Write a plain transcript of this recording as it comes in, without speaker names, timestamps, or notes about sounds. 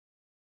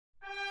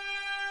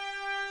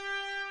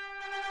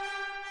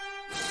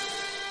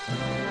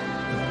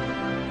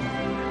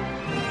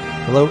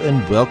Hello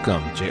and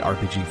welcome,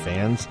 JRPG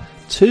fans,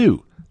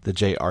 to the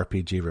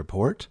JRPG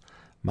Report.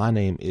 My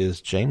name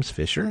is James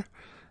Fisher,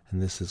 and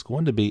this is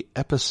going to be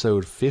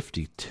episode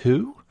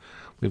 52.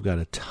 We've got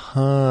a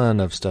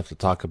ton of stuff to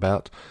talk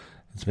about.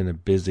 It's been a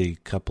busy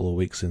couple of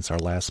weeks since our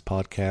last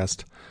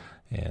podcast,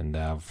 and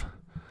I've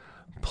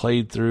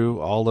played through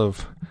all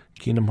of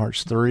Kingdom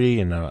Hearts 3,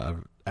 and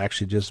I've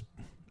actually just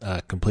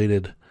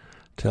completed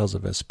Tales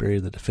of Vesperia,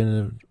 the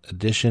Definitive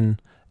Edition,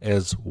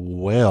 as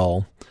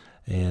well.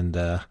 And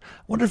I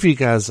wonder if you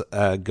guys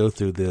go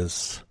through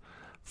this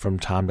from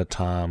time to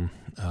time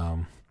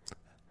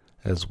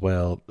as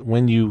well.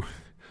 When you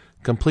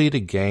complete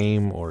a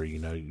game, or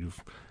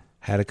you've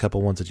had a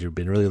couple ones that you've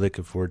been really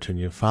looking forward to, and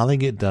you finally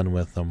get done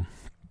with them,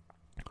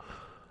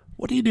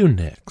 what do you do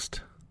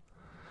next?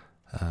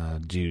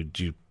 Do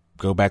you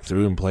go back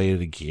through and play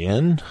it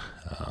again?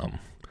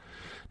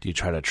 Do you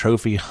try to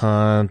trophy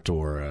hunt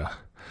or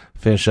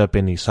finish up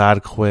any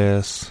side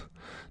quests?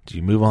 Do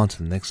you move on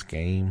to the next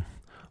game?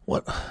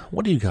 What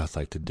do you guys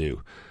like to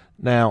do?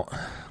 Now,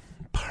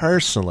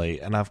 personally,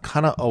 and I've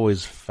kind of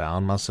always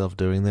found myself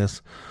doing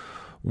this,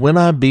 when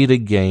I beat a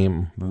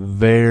game,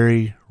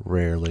 very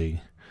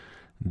rarely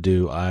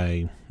do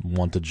I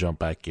want to jump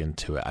back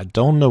into it. I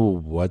don't know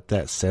what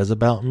that says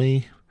about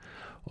me,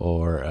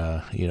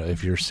 or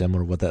if you're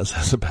similar, what that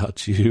says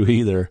about you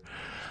either.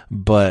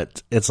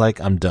 But it's like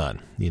I'm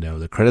done.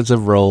 The credits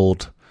have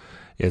rolled.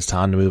 It's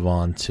time to move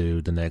on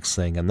to the next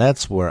thing. And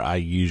that's where I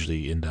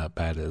usually end up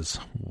at, is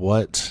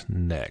what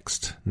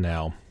next?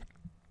 Now,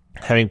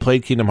 having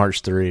played Kingdom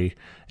Hearts 3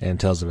 and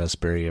Tales of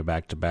Vesperia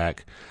back to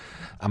back,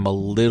 I'm a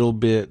little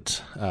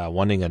bit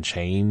wanting a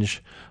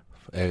change,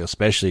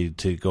 especially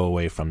to go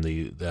away from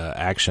the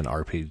action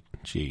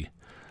RPG.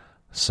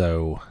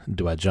 So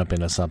do I jump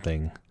into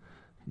something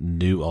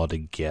new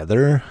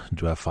altogether?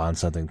 Do I find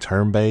something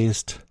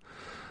turn-based?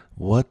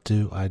 What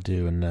do I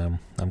do? And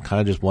I'm kind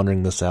of just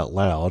wondering this out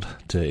loud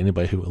to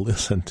anybody who will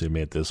listen to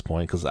me at this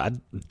point, because I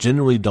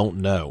generally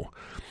don't know.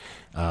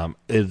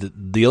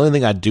 The only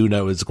thing I do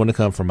know is it's going to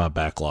come from my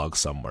backlog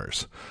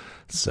somewheres.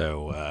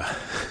 So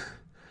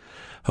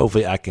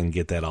hopefully I can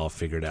get that all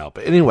figured out.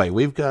 But anyway,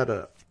 we've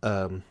got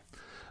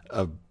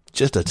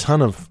just a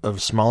ton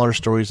of smaller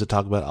stories to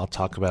talk about. I'll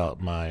talk about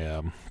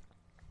my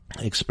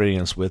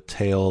experience with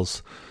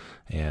Tales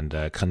and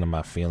kind of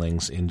my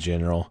feelings in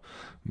general.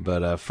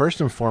 But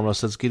first and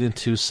foremost, let's get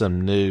into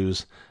some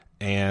news,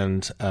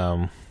 and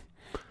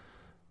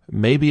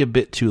maybe a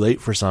bit too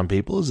late for some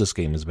people, as this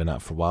game has been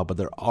out for a while, but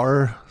there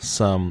are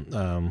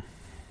some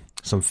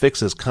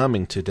fixes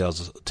coming to Tales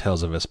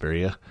of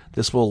Vesperia.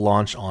 This will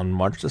launch on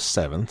March the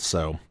 7th,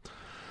 so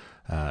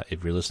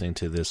if you're listening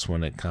to this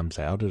when it comes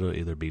out, it'll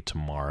either be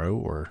tomorrow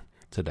or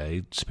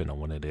today, depending on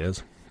when it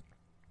is,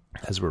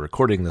 as we're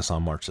recording this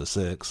on March the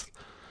 6th.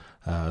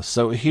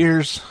 So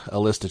here's a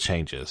list of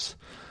changes.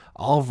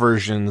 All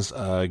versions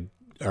are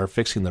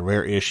fixing the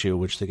rare issue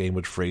which the game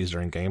would freeze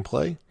during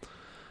gameplay.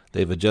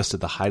 They've adjusted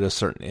the height of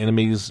certain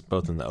enemies,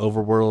 both in the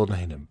overworld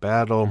and in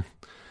battle.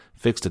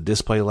 Fixed a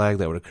display lag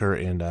that would occur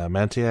in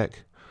Mantiac.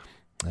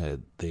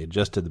 They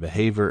adjusted the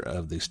behavior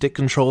of the stick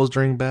controls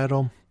during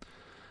battle.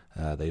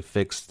 They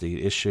fixed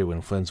the issue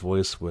when Flynn's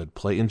voice would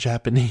play in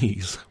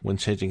Japanese when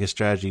changing his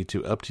strategy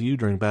to up to you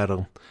during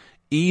battle,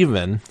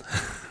 even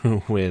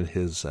when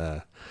his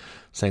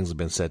settings have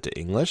been set to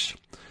English.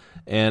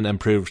 And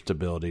improved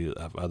stability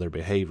of other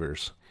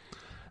behaviors.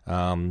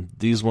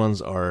 These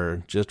ones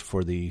are just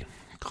for the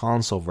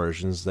console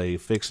versions. They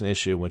fix an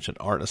issue in which an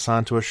art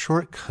assigned to a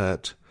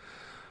shortcut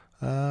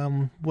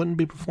wouldn't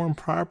be performed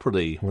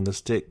properly when the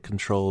stick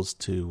controls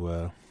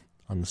on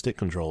the stick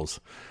controls.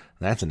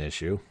 That's an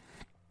issue.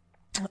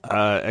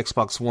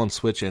 Xbox One,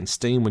 Switch, and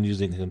Steam, when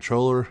using a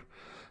controller,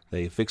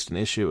 they fixed an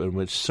issue in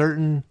which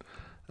certain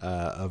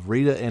of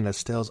Rita and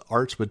Estelle's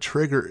arts would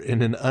trigger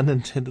in an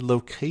unintended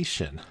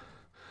location.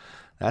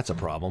 That's a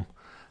problem.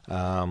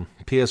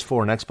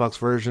 PS4 and Xbox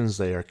versions,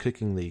 they're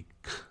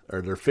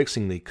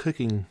fixing the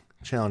cooking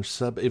challenge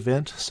sub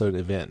event, so the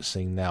event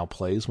scene now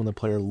plays when the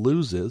player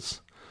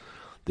loses.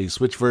 The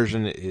Switch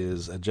version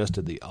is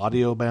adjusted the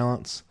audio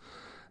balance.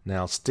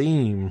 Now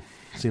Steam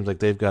seems like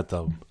they've got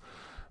the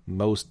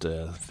most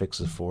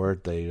fixes for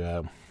it. They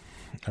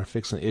are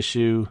fixing an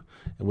issue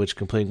in which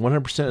completing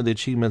 100% of the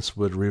achievements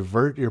would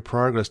revert your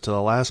progress to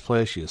the last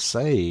place you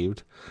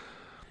saved.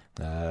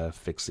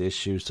 Fix the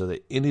issue so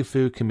that any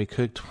food can be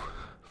cooked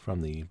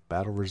from the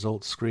battle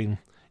results screen,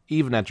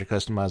 even after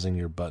customizing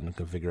your button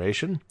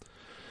configuration.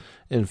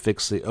 And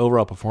fix the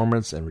overall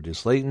performance and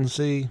reduce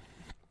latency.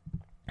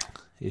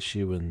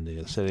 Issue in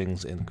the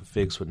settings and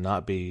configs would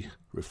not be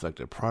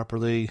reflected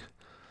properly.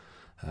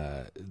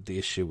 The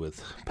issue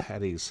with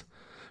Patty's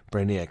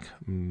Brainiac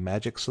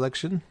Magic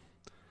selection.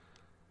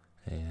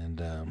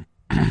 And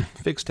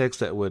fixed text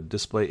that would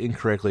display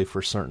incorrectly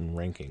for certain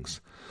rankings.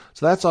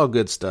 So that's all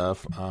good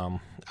stuff.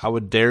 I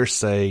would dare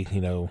say,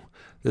 this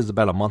is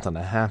about a month and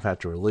a half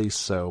after release,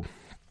 so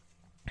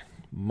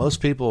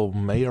most people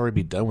may already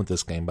be done with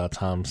this game by the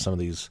time some of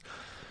these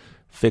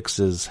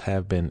fixes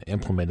have been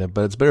implemented,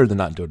 but it's better than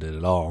not doing it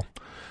at all.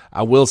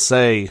 I will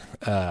say,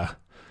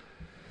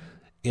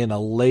 in a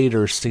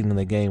later scene in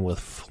the game with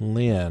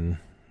Flynn,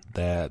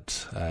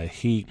 that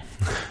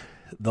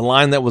the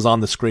line that was on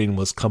the screen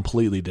was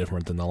completely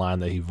different than the line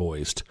that he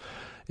voiced.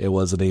 It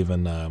wasn't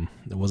even,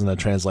 it wasn't a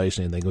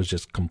translation or anything. It was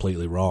just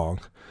completely wrong.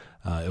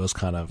 It was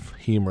kind of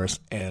humorous,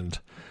 and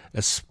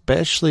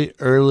especially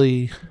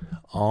early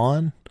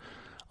on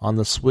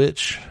the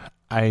Switch,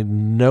 I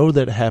know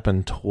that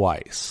happened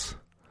twice,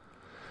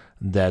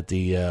 that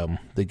the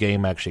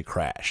game actually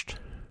crashed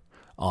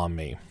on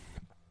me.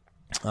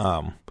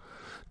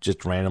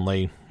 Just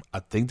randomly, I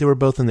think they were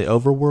both in the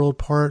overworld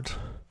part,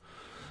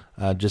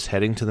 just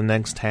heading to the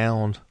next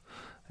town,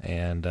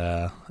 and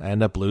I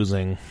ended up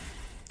losing,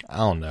 I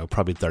don't know,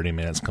 probably 30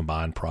 minutes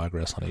combined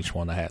progress on each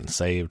one. I hadn't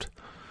saved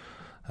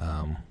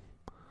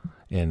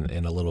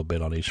in a little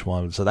bit on each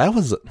one, so that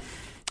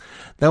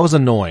was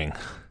annoying.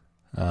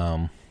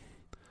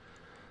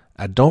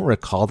 I don't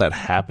recall that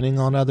happening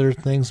on other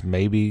things.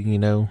 Maybe,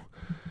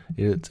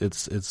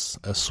 it's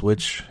a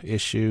Switch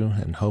issue,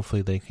 and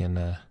hopefully they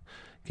can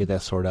get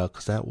that sorted out,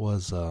 because that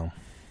was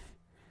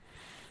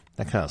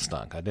that kind of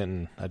stunk. I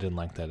didn't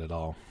like that at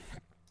all.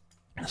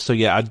 So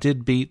yeah, I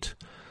did beat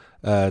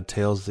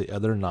Tales the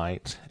other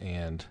night,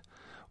 and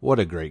what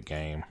a great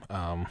game.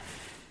 I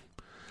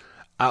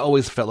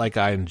always felt like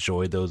I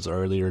enjoyed those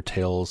earlier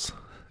Tales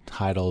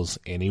titles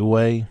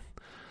anyway,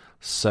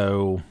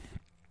 so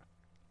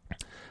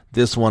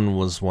this one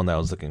was one that I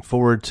was looking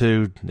forward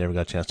to. Never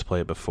got a chance to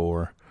play it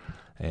before,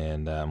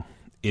 and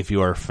if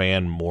you are a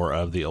fan more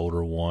of the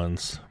older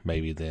ones,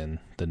 maybe than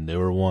the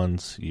newer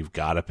ones, you've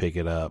got to pick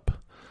it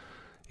up.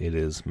 It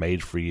is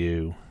made for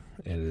you.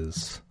 It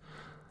is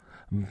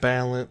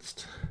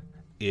balanced.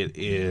 It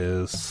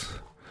is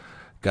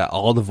got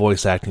all the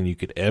voice acting you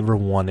could ever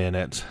want in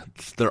it.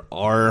 There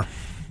are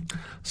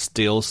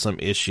still some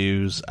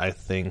issues, I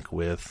think,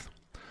 with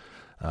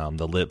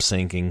the lip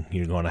syncing.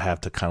 You're going to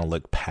have to kind of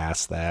look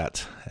past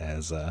that,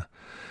 as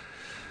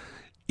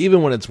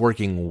even when it's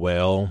working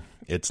well,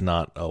 it's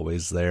not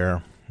always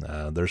there.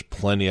 There's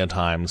plenty of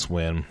times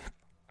when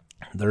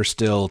they're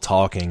still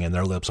talking and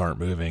their lips aren't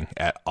moving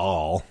at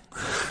all.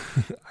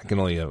 I can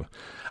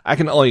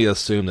only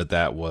assume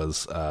that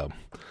was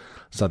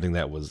something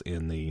that was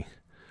in the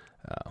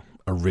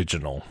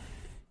original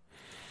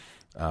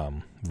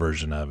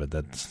version of it.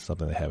 That's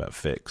something they haven't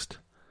fixed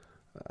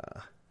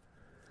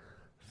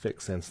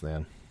since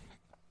then.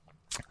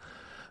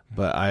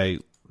 But I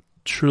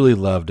truly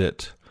loved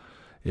it.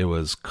 It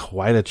was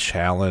quite a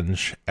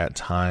challenge at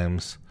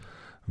times,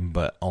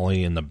 but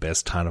only in the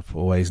best kind of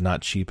ways.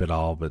 Not cheap at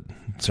all, but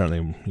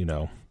certainly,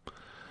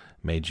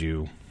 made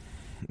you,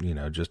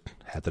 just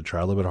have to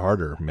try a little bit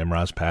harder,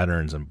 memorize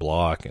patterns and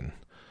block and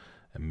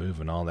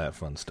move and all that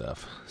fun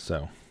stuff.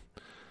 So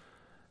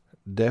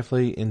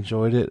definitely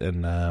enjoyed it,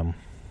 and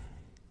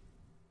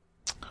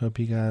hope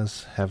you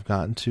guys have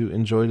gotten to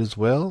enjoy it as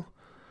well,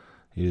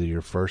 either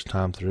your first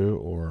time through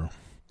or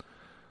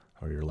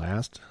your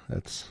last.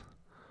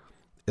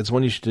 It's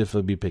one you should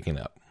definitely be picking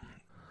up.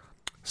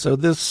 So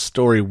this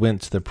story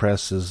went to the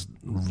presses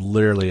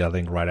literally, I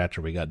think, right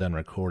after we got done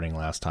recording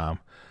last time.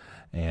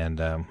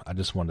 And I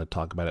just wanted to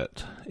talk about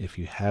it. If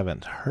you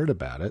haven't heard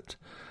about it,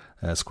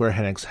 Square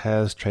Enix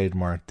has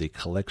trademarked the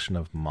collection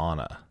of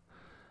Mana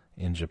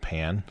in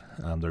Japan.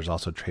 There's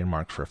also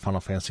trademarks for Final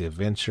Fantasy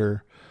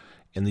Adventure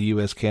in the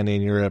U.S., Canada,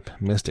 and Europe,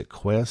 Mystic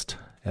Quest,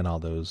 and all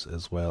those,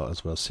 as well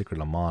as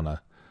Secret of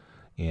Mana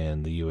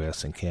in the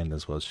U.S. and Canada,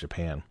 as well as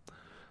Japan.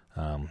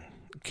 In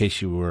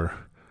case you were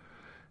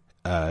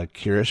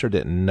curious or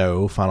didn't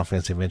know, Final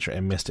Fantasy Adventure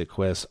and Mystic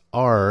Quest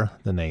are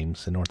the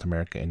names in North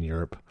America and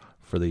Europe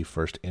for the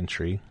first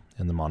entry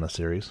in the Mana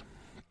series.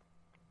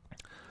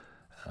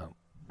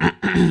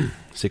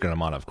 Secret of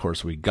Mana, of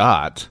course, we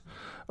got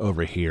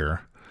over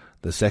here,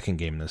 the second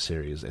game in the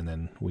series, and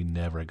then we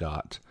never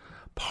got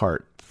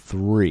part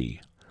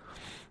 3.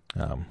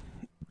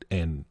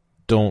 And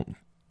don't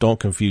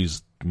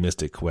confuse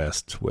Mystic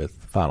Quest with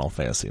Final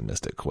Fantasy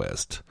Mystic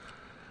Quest.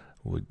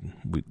 We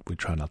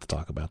try not to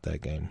talk about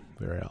that game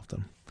very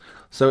often.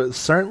 So it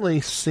certainly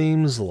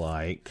seems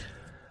like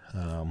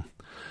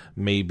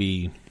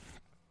maybe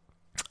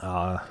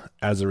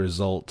as a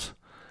result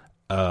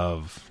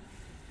of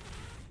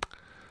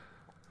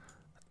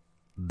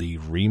the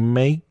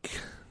remake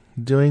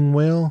doing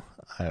well,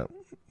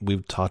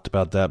 we've talked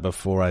about that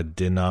before. I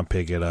did not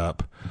pick it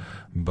up,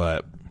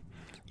 but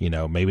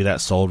maybe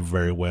that sold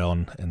very well,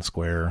 and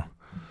Square,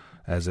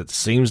 as it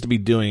seems to be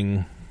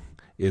doing,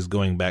 is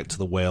going back to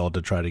the well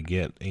to try to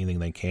get anything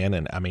they can.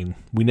 And I mean,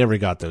 we never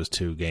got those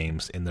two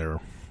games in their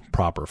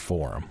proper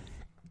form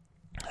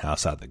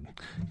outside the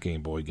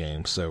Game Boy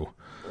game. So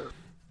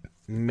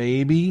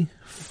maybe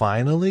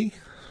finally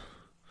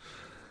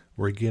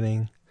we're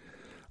getting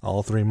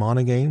all 3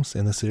 Mana games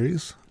in the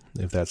series.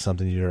 If that's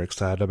something you're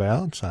excited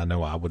about, I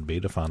know I would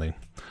be, to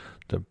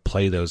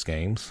play those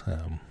games.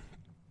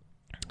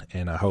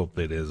 And I hope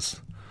it is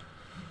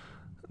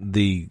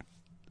the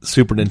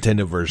Super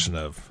Nintendo version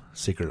of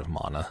Secret of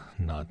Mana,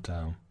 not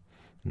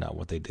not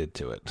what they did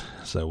to it.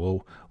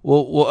 So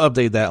we'll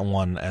update that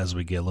one as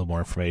we get a little more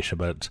information.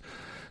 But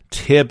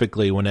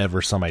typically,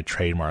 whenever somebody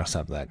trademarks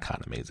something, that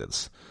kind of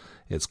means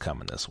it's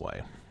coming this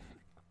way.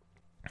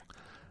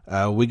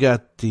 We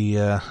got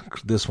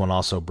this one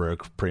also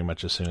broke pretty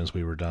much as soon as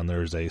we were done. There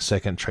was a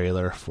second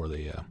trailer for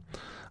the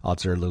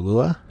Alter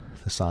Lulua,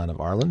 the Sign of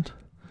Ireland.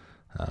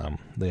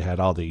 They had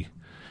all the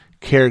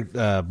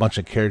bunch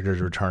of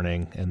characters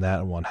returning, and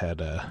that one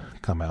had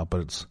come out.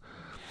 But it's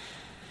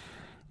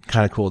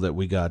kind of cool that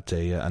we got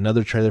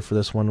another trailer for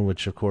this one,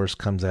 which of course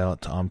comes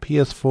out on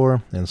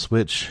PS4 and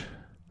Switch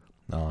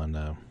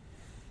on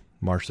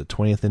March the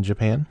 20th in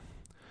Japan.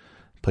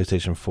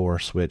 PlayStation 4,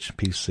 Switch,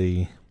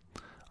 PC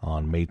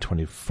on May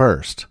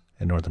 21st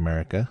in North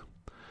America,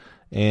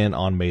 and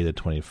on May the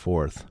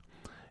 24th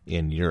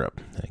in Europe.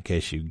 In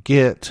case you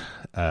get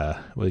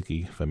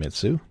Wiki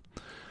Famitsu,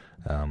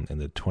 in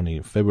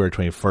the February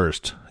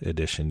 21st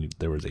edition,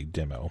 there was a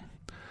demo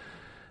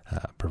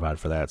provided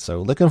for that.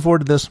 So looking forward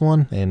to this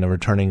one, and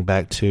returning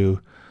back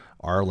to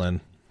Ireland,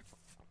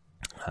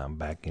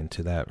 back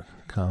into that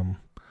come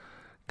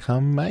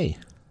May.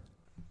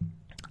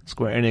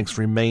 Square Enix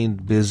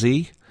remained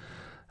busy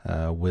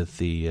with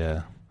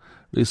the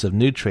release of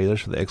new trailers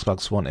for the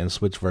Xbox One and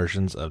Switch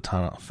versions of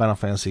Final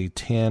Fantasy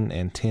X and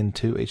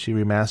X-2 HD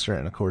Remaster,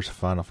 and of course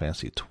Final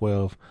Fantasy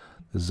XII,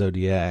 the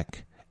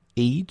Zodiac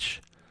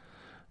Age.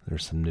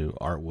 There's some new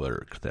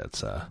artwork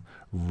that's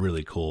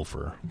really cool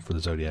for the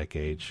Zodiac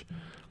Age.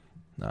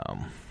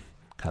 Kind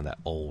of that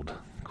old,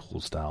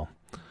 cool style.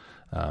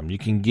 You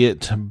can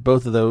get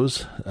both of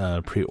those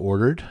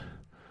pre-ordered.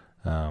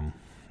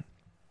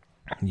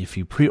 If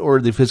you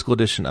pre-order the physical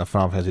edition of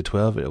Final Fantasy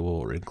XII, it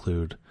will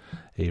include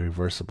a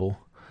reversible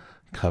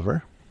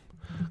cover.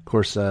 Of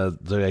course,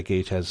 Zodiac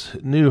Age has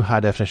new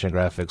high-definition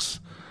graphics,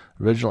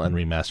 original and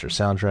remastered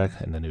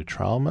soundtrack, and a new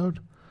trial mode.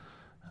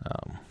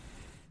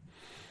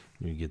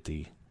 You get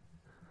the...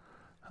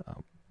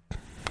 I'm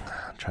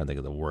trying to think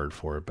of the word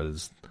for it, but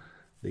it's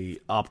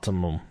the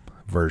optimum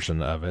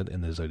version of it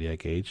in the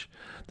Zodiac Age.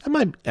 That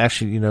might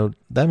actually,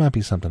 that might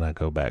be something I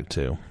go back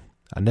to.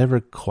 I never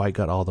quite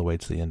got all the way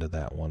to the end of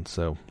that one,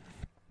 so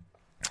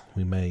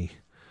we may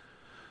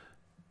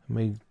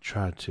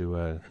try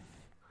to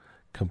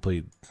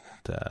complete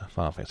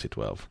Final Fantasy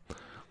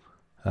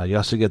XII. You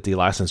also get the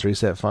license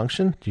reset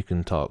function. You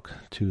can talk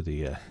to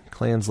the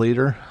clan's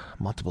leader,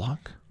 Monteblanc,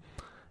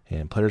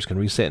 and players can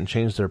reset and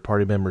change their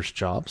party members'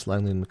 jobs,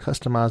 allowing them to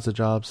customize the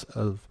jobs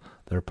of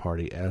their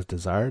party as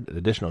desired.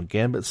 Additional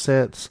Gambit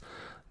sets,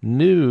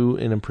 new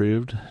and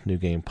improved New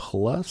Game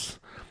Plus,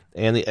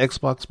 and the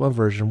Xbox One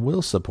version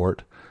will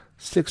support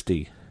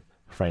 60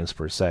 frames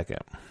per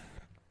second.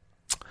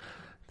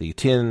 The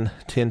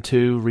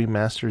 10.2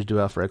 remaster is due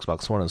out for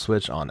Xbox One and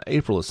Switch on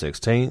April the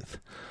 16th.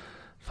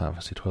 Final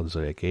Fantasy XII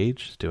Zodiac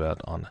Age is due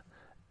out on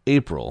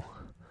April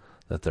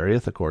the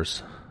 30th. Of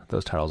course,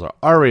 those titles are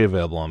already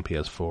available on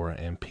PS4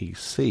 and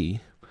PC.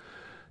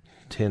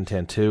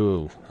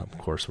 10.2, of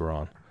course, we're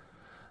on.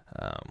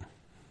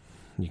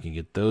 You can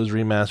get those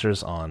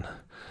remasters on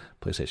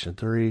PlayStation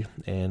 3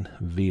 and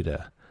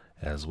Vita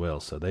as well.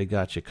 So they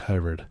got you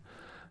covered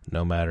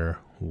no matter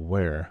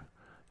where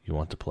you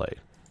want to play.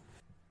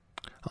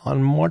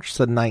 On March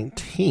the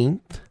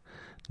 19th,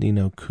 Ni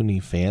no Kuni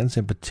fans,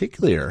 in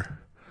particular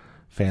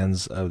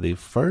fans of the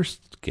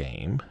first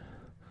game,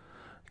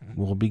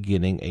 will be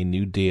getting a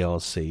new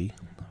DLC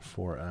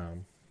for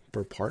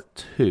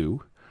Part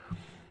 2.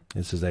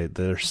 This is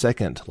their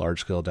second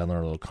large-scale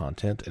downloadable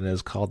content, and it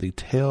is called The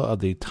Tale of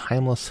the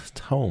Timeless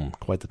Tome.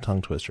 Quite the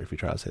tongue twister if you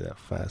try to say that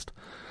fast.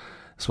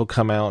 This will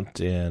come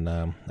out in,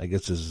 I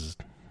guess this is,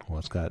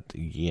 it's got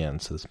yen,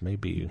 so this may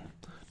be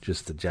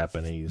just the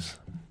Japanese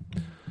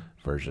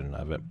version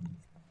of it.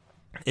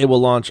 It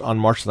will launch on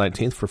March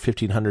 19th for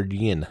 1,500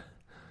 yen.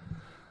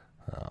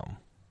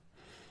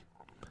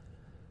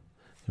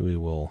 We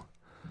will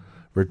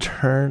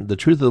return. The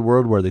truth of the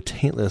world where the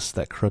taintless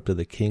that corrupted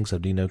the kings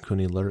of Ni no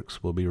Kuni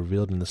lurks will be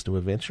revealed in this new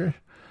adventure.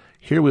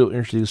 Here we will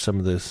introduce some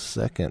of the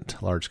second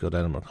large-scale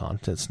downloadable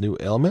content's new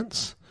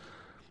elements,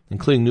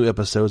 including new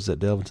episodes that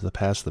delve into the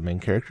past of the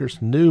main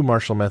characters, new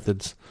martial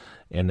methods,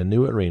 and a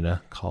new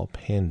arena called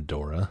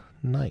Pandora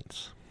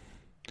Nights.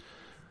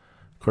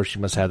 Of course, you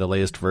must have the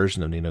latest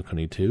version of Ni no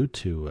Kuni 2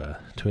 to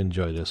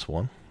enjoy this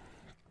one.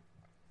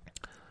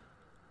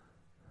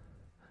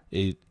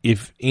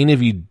 If any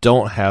of you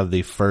don't have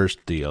the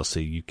first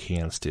DLC, you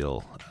can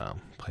still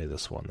play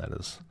this one. That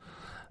is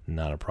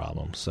not a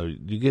problem. So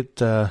you get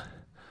going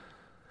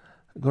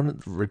to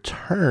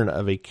return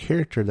of a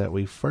character that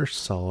we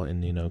first saw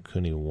in Ni no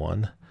Kuni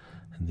 1,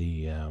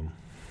 the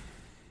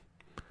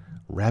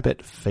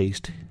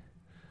rabbit-faced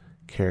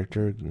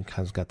character. And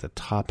kind of got the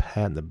top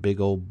hat and the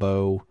big old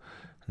bow,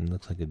 and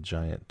looks like a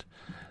giant.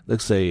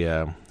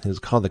 He's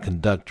called the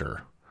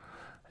Conductor,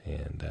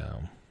 and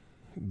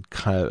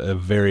kind of a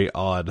very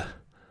odd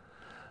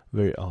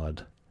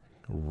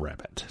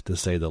rabbit, to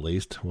say the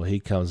least. Well,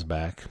 he comes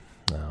back.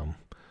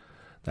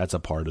 That's a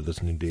part of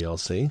this new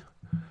DLC,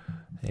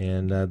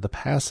 and the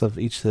past of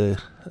each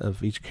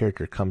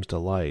character comes to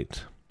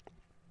light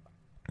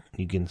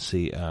you can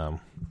see the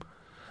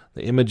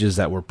images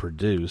that were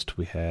produced.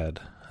 We had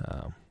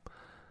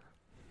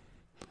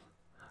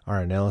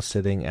Aranella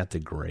sitting at the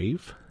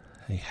grave,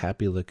 a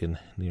happy-looking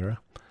Nera,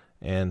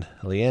 and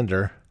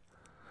Leander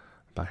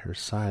by her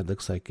side.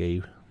 Looks like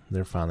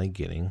they're finally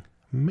getting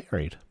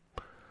married.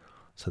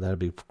 So that'd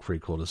be pretty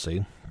cool to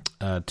see.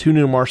 2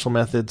 new martial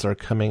methods are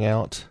coming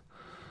out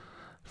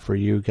for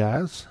you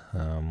guys.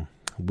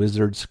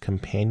 Wizard's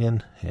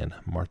Companion and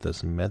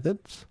Martha's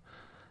Methods.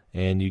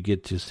 And you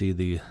get to see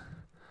the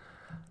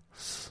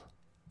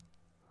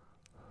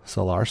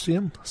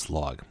Solarcium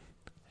Slog.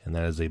 And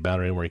that is a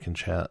battle where you can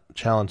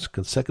challenge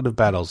consecutive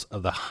battles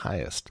of the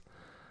highest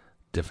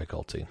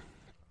difficulty.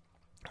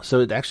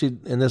 So it actually,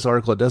 in this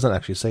article, it doesn't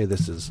actually say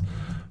this is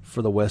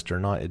for the West or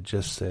not. It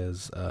just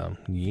says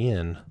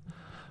yen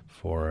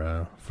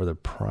for the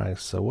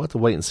price. So we'll have to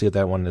wait and see if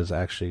that one is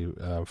actually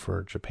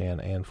for Japan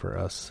and for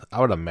us.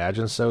 I would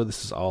imagine so.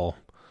 This is all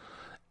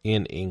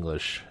in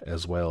English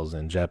as well as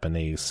in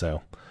Japanese.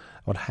 So I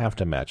would have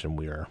to imagine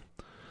we are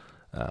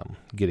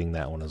getting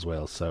that one as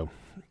well. So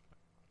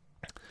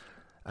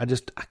I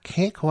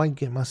can't quite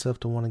get myself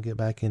to want to get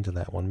back into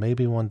that one.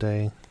 Maybe one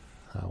day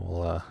I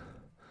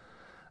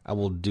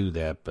will do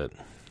that, but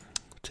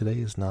today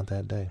is not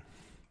that day.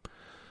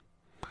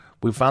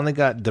 We finally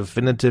got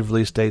definitive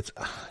release dates.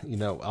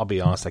 I'll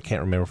be honest, I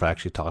can't remember if I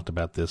actually talked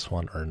about this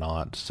one or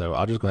not, so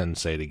I'll just go ahead and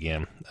say it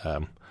again.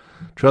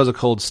 Trails of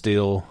Cold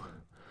Steel,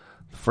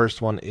 the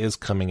first one is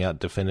coming out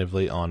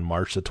definitively on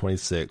March the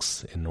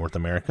 26th in North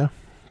America.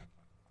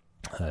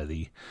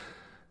 The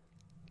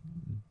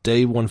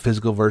Day 1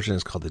 physical version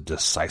is called the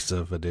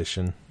Decisive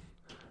Edition.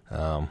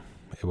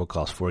 It will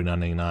cost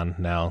 $49.99.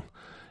 Now,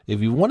 if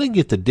you want to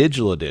get the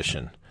digital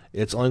edition,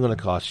 it's only going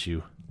to cost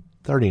you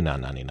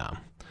 $39.99.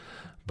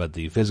 But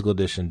the physical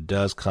edition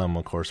does come,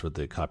 of course, with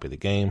the copy of the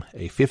game,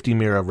 a 50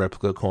 Mira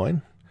replica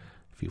coin.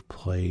 If you've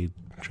played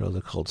Trails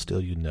of Cold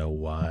Steel, you know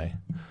why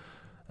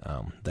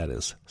that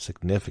is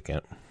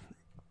significant.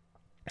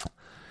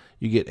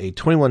 You get a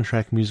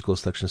 21-track musical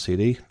selection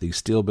CD, the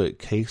Steelbook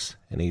case,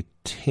 and a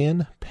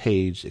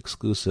 10-page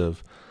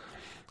exclusive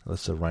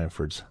Alyssa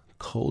Reinford's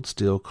Cold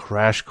Steel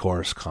Crash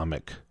Course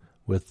comic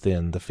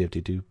within the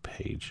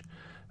 52-page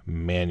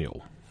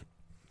manual.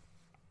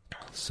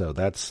 So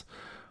that's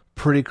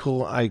pretty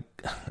cool. I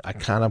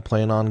kind of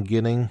plan on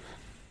getting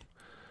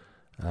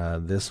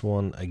this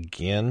one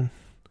again.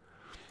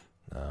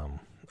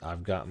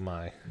 I've got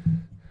my, I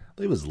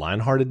believe it was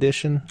Lionheart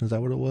Edition. Is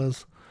that what it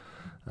was?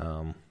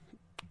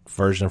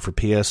 Version for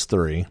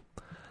PS3.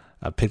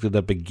 I picked it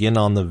up again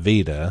on the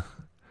Vita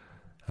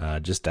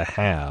just to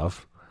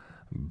have,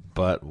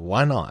 but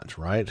why not,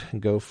 right?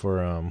 Go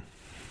for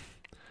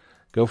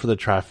the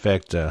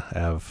trifecta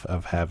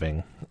of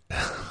having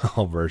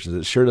all versions.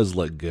 It sure does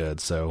look good,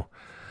 so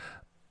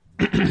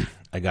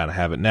I gotta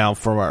have it. Now,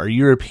 for our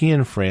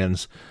European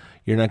friends,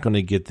 you're not going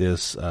to get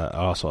this,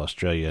 also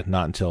Australia,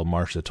 not until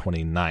March the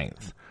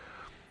 29th.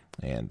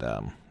 And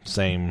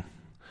same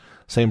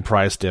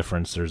price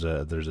difference. There's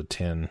a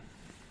 10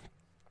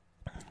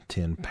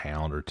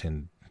 pound or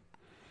 10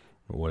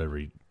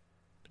 whatever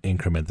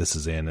increment this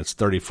is in. It's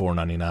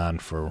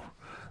 $34.99 for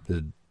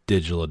the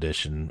digital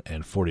edition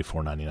and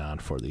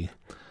 $44.99 for the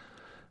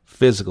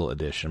physical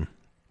edition.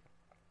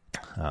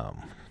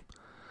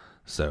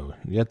 So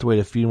you have to wait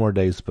a few more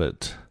days,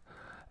 but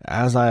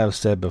as I have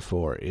said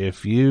before,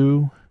 if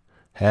you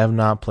have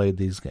not played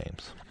these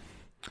games,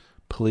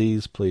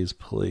 please, please,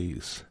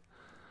 please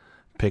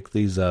pick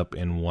these up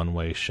in one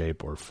way,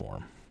 shape, or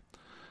form.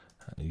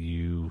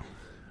 You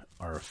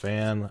are a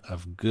fan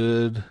of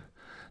good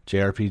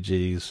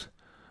JRPGs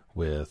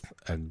with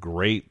a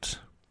great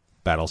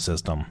battle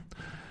system,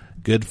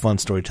 good fun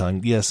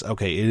storytelling. Yes,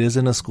 okay, it is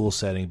in a school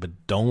setting,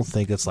 but don't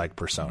think it's like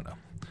Persona.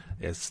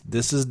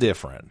 This is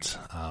different.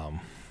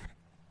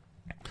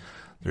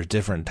 There's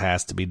different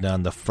tasks to be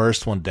done. The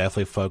first one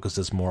definitely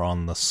focuses more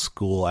on the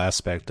school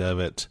aspect of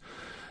it.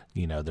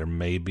 It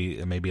may be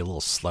a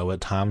little slow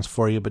at times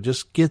for you, but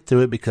just get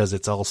through it because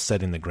it's all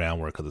setting the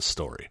groundwork of the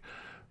story.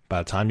 By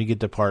the time you get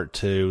to part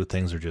 2,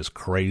 things are just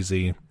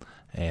crazy,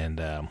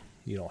 and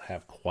you don't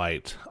have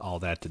quite all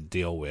that to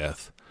deal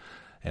with.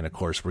 And of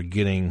course, we're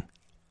getting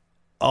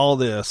all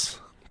this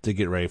to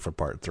get ready for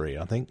part 3.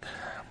 I think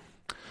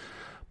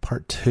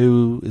part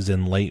 2 is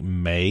in late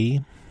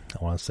May.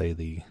 I want to say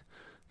the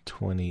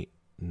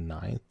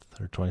 29th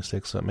or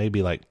 26th, so it may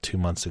be like 2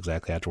 months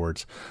exactly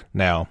afterwards.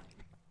 Now,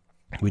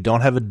 we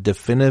don't have a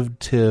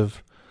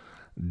definitive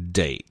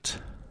date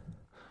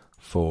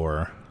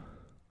for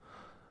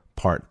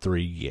part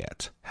 3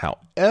 yet.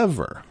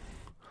 However,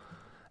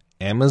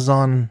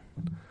 Amazon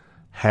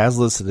has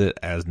listed it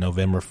as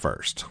November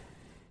 1st.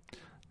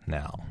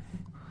 Now,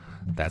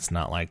 that's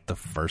not like the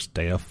first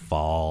day of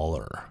fall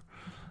or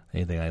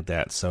anything like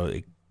that. So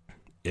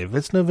if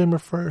it's November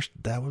 1st,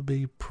 that would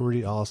be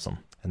pretty awesome.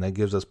 And that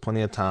gives us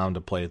plenty of time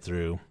to play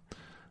through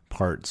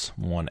parts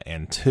 1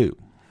 and 2.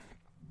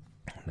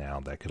 Now,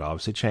 that could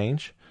obviously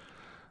change,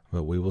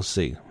 but we will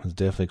see. It's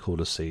definitely cool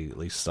to see at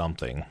least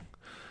something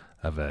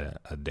of a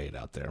date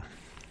out there.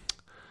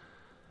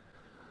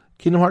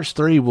 Kingdom Hearts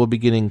 3 will be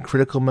getting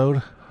Critical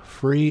Mode.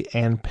 Free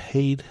and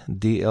paid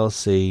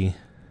DLC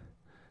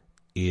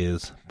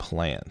is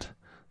planned.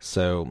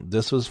 So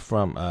this was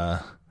from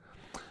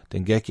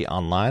Dengeki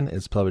Online.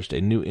 It's published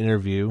a new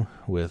interview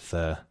with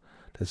Tetsuya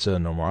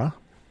Nomura,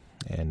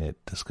 and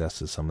it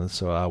discusses some of this.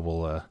 So I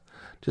will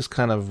just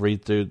kind of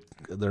read through.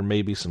 There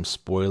may be some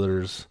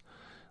spoilers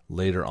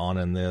later on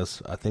in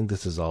this. I think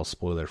this is all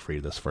spoiler free,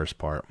 this first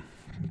part.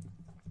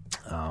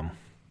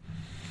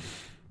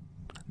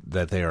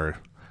 That they are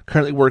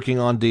currently working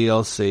on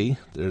DLC.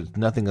 There's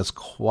nothing that's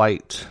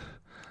quite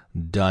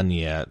done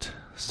yet,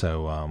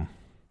 so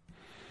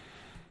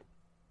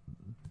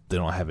they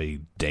don't have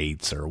any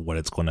dates or what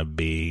it's going to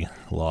be.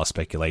 A lot of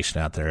speculation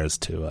out there as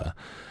to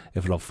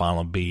if it'll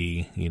finally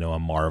be, a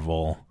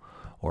Marvel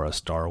or a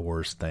Star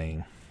Wars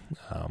thing,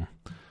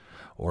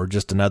 or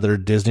just another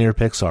Disney or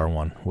Pixar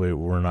one.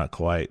 We're not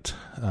quite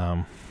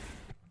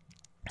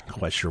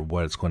sure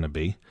what it's going to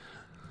be.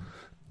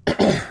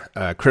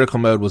 Critical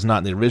Mode was not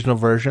in the original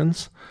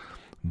versions,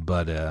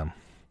 but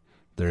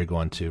they're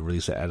going to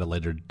release it at a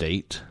later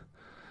date.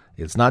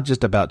 It's not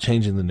just about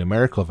changing the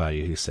numerical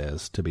value, he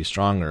says, to be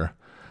stronger.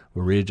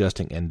 We're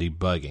readjusting and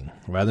debugging.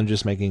 Rather than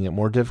just making it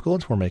more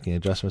difficult, we're making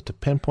adjustments to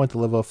pinpoint the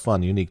level of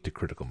fun unique to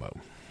Critical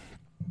Mode.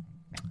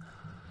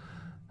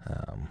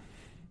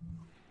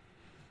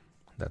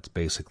 That's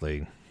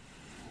basically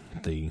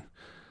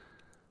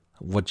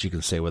what you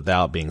can say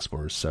without being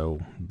spoilers. So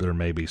there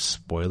may be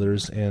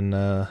spoilers in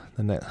the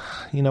next.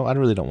 I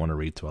really don't want to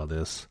read through all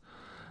this.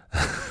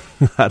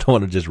 I don't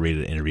want to just read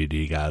an interview to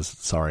you guys.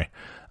 Sorry.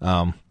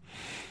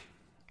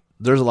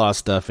 There's a lot of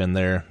stuff in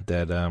there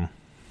that I'm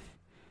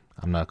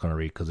not going to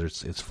read because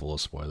it's full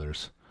of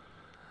spoilers.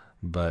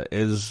 But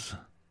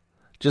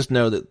just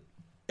know that,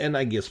 and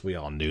I guess we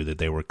all knew that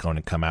they were going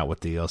to come out with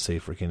DLC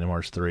for Kingdom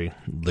Hearts 3.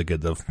 Look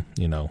at the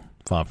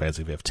Final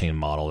Fantasy 15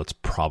 model. It's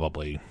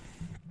probably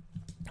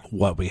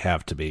what we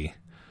have to be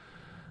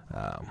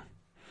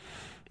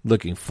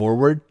looking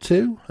forward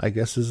to, I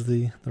guess is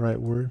the right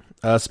word.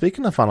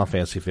 Speaking of Final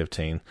Fantasy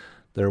 15,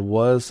 there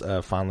was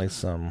finally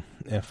some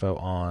info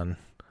on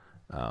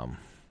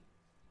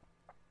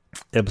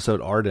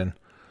Episode Arden,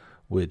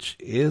 which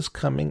is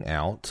coming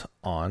out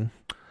on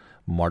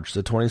March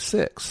the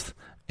 26th.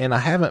 And I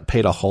haven't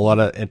paid a whole lot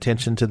of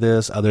attention to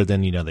this other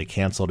than, they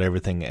canceled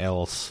everything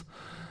else.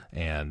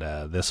 And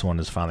this one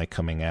is finally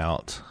coming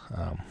out.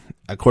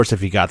 Of course,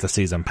 if you got the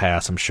season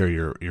pass, I'm sure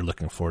you're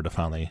looking forward to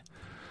finally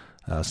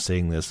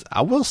seeing this.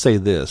 I will say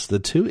this. The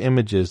two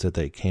images that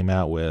they came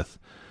out with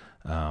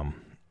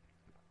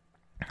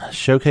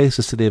showcase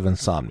the city of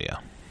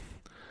Insomnia.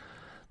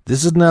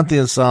 This is not the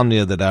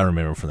Insomnia that I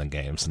remember from the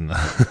games. And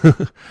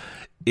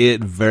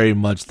it very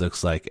much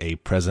looks like a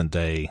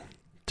present-day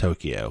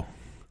Tokyo.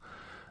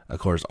 Of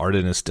course,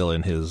 Arden is still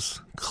in his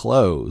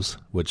clothes,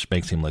 which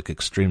makes him look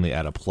extremely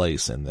out of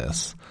place in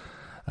this.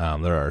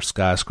 There are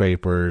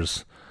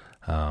skyscrapers,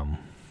 the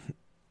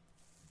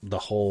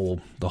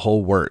whole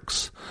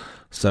works.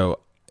 So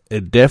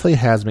it definitely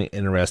has me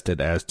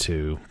interested as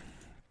to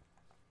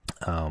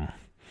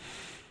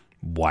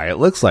why it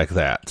looks like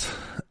that.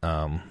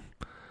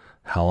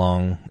 How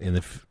long in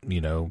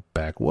the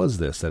back was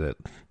this that it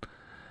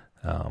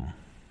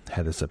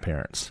had this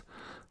appearance?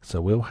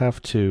 So we'll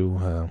have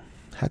to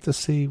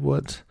see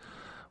what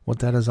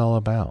that is all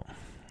about,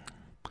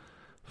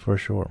 for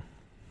sure.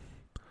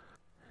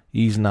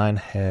 Ys 9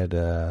 had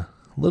a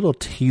little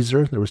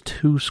teaser. There was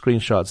 2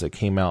 screenshots that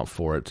came out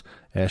for it,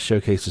 and it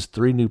showcases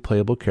 3 new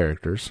playable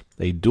characters: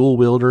 a dual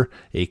wielder,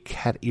 a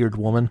cat-eared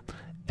woman,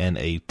 and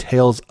a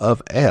Tales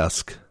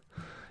of-esque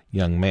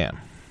young man.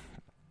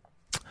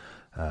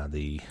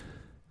 The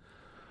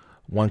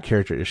one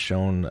character is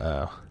shown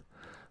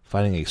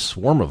fighting a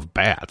swarm of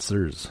bats.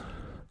 There's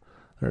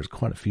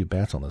quite a few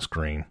bats on the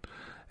screen.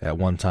 At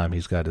one time,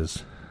 he's got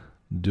his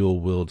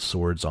dual-wield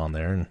swords on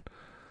there and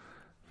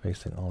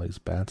facing all these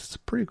bats. It's a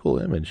pretty cool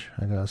image,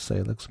 I gotta say.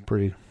 It looks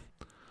pretty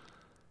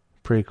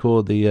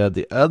cool.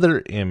 The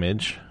other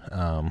image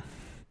kind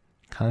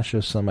of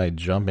shows somebody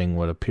jumping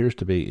what appears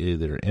to be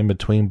either in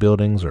between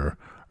buildings or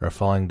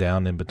falling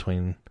down in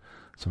between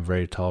some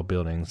very tall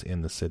buildings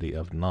in the city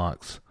of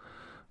Nox.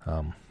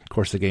 Of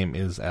course, the game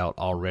is out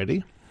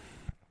already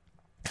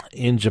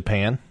in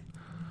Japan.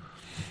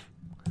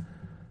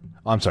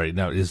 I'm sorry,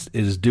 no, it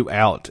is due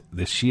out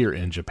this year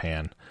in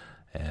Japan,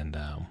 and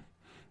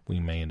we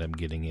may end up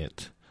getting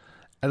it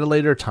at a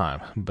later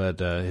time.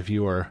 But if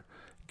you are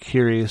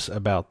curious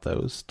about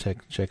those,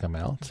 check them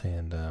out,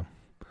 and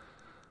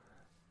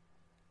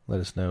let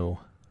us know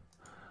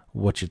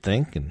what you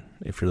think, and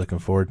if you're looking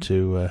forward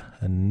to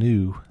a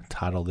new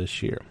title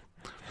this year.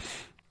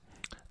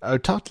 I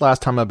talked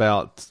last time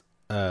about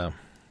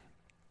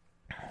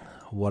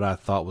what I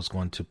thought was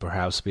going to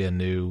perhaps be a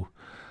new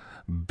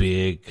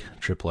big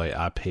AAA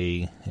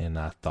IP, and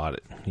I thought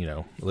it,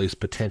 at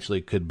least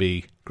potentially could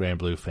be Grand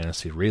Blue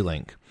Fantasy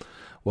Relink.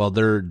 Well,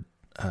 their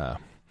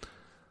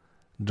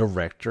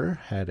director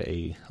had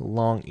a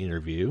long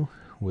interview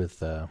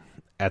with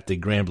at the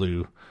Grand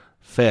Blue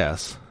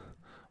Fest,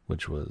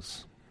 which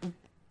was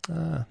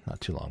not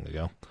too long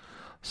ago.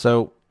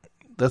 So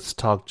let's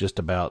talk just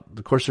about,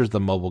 of course, there's the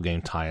mobile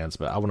game tie-ins,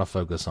 but I want to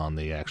focus on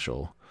the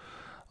actual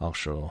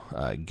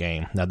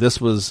game. Now,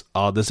 this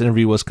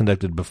interview was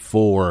conducted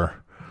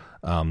before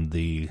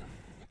Platinum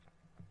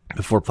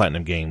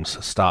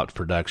Games stopped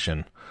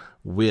production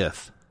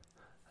with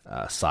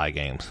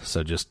Cygames.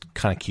 So just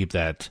kind of keep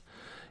that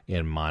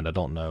in mind. I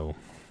don't know.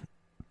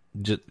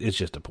 It's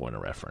just a point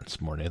of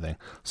reference more than anything.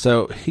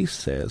 So he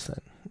says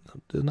that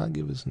did not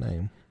give his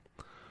name.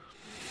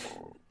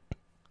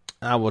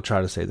 I will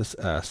try to say this.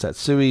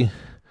 Satsui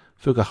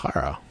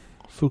Fukuhara.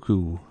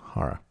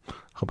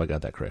 Hope I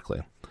got that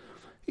correctly.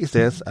 He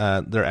says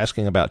they're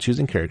asking about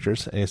choosing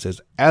characters, and he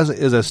says, as it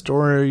is a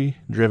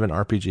story-driven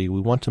RPG,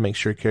 we want to make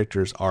sure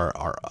characters are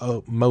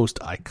our most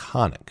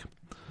iconic,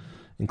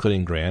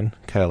 including Gran,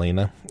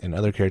 Catalina, and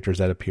other characters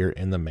that appear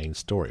in the main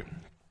story.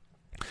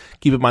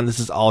 Keep in mind, this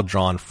is all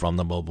drawn from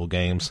the mobile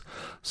games,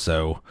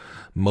 so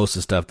most of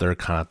the stuff they're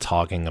kind of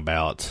talking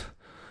about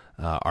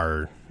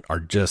are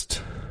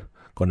just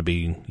going to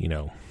be,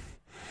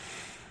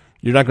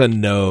 you're not going to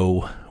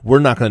know, we're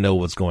not going to know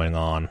what's going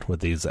on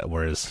with these,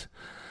 whereas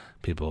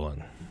people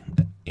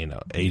in,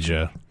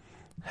 Asia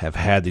have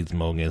had these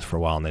mobile games for a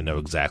while, and they know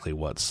exactly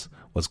what's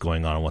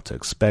going on and what to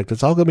expect.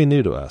 It's all going to be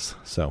new to us.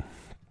 So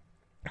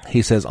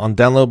he says on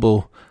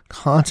downloadable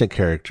content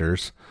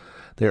characters,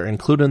 they're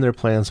included in their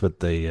plans, but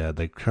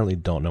they currently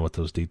don't know what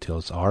those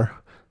details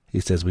are. He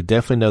says, we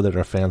definitely know that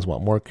our fans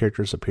want more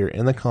characters to appear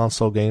in the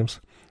console games,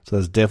 so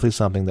that's definitely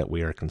something that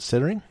we are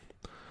considering.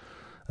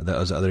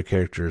 Those other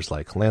characters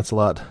like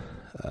Lancelot,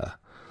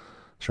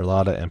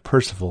 Charlotta, and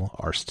Percival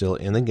are still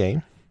in the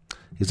game.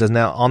 He says,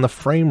 now on the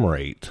frame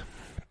rate,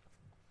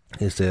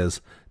 he says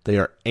they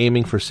are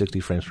aiming for 60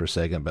 frames per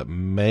second, but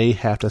may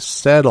have to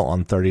settle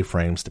on 30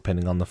 frames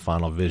depending on the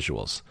final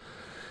visuals.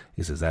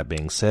 He says, that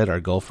being said, our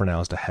goal for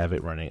now is to have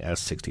it running at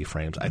 60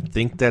 frames. I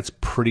think that's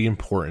pretty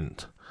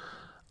important.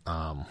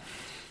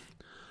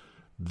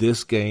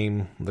 This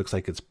game looks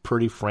like it's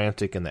pretty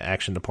frantic in the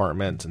action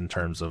department in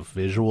terms of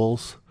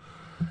visuals,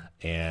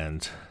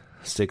 and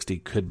 60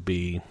 could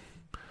be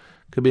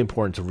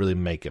important to really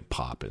make it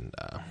pop and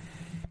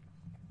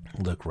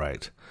look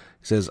right.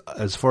 He says,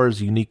 as far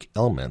as unique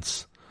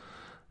elements,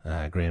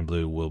 Grand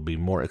Blue will be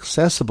more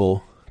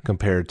accessible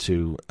compared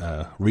to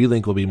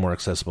Relink will be more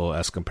accessible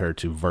as compared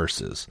to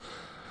Versus.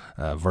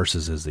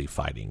 Versus is the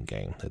fighting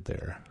game that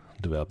they're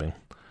developing.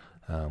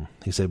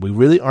 He said, we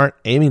really aren't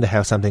aiming to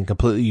have something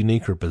completely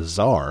unique or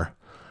bizarre,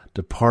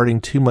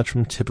 departing too much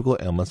from typical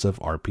elements of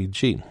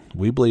RPG.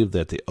 We believe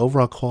that the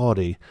overall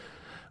quality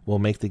will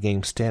make the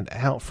game stand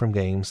out from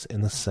games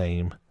in the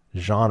same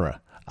genre.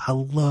 I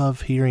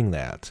love hearing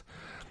that.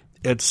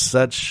 It's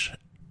such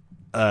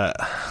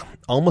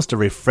almost a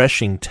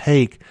refreshing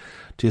take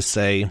to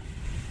say,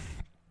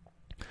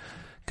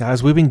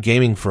 guys, we've been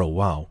gaming for a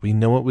while. We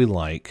know what we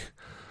like.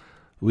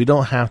 We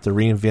don't have to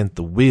reinvent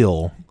the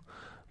wheel,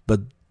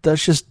 but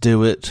let's just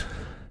do it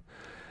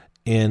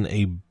in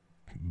a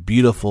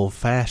beautiful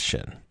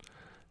fashion.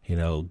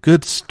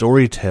 Good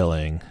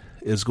storytelling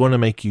is going to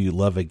make you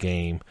love a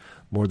game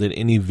more than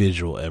any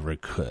visual ever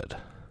could.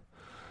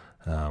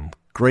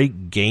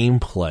 Great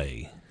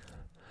gameplay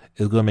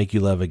is going to make you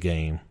love a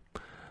game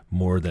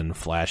more than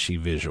flashy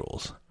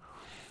visuals.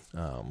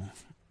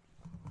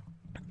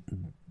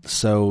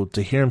 So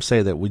to hear him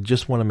say that we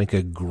just want to make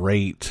a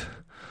great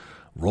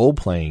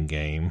role-playing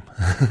game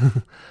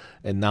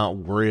and not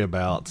worry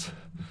about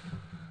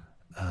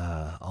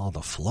all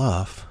the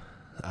fluff,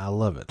 I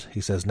love it.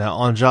 He says, now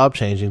on job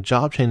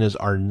changes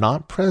are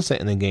not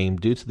present in the game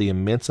due to the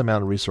immense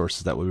amount of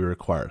resources that will be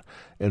required.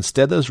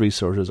 Instead, those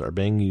resources are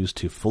being used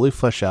to fully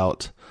flesh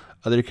out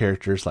other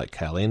characters like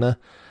Kalina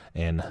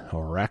and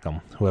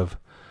Rackham, who have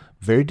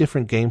very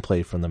different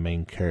gameplay from the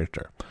main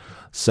character.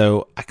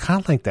 So I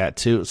kind of like that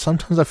too.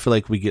 Sometimes I feel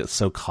like we get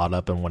so caught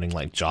up in wanting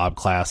like job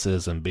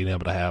classes and being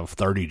able to have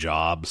 30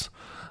 jobs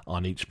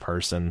on each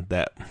person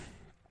that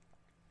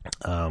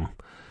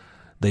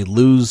they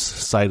lose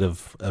sight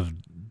of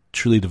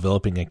truly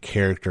developing a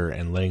character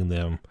and letting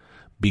them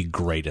be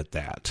great at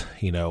that.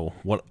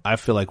 What I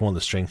feel like one of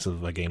the strengths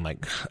of a game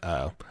like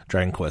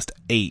Dragon Quest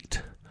VIII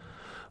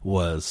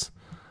was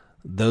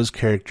those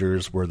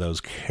characters were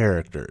those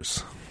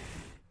characters.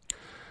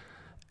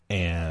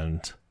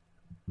 And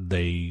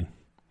they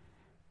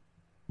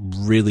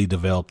really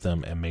developed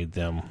them and made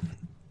them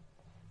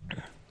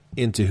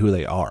into who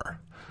they are.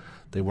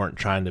 They weren't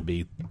trying to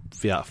be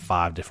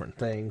 5 different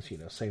things.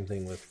 Same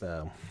thing with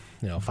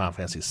Final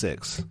Fantasy VI,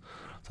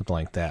 something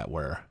like that,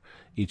 where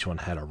each one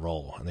had a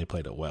role and they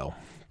played it well.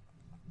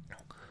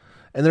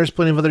 And there's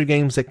plenty of other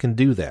games that can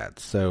do that.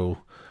 So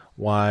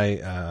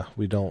why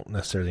we don't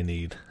necessarily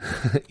need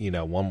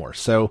one more.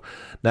 So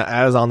now,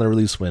 as on the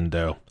release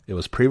window, it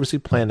was previously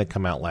planned to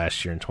come out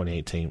last year in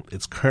 2018.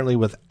 It's currently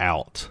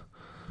without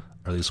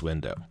a release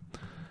window.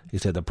 He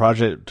said the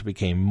project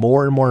became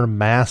more and more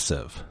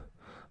massive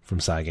from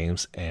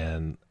Cygames,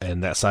 and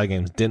that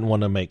Cygames didn't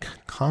want to make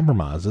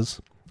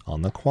compromises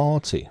on the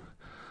quality,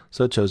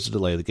 so it chose to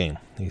delay the game.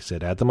 He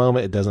said, at the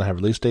moment, it doesn't have a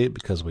release date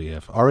because we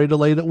have already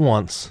delayed it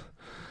once,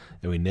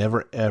 and we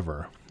never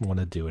ever want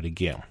to do it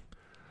again.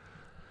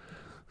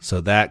 So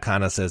that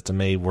kind of says to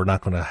me, we're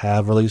not going to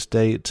have a release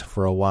date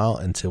for a while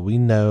until we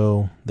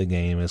know the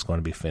game is going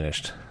to be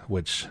finished,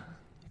 which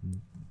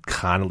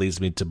kind of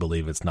leads me to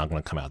believe it's not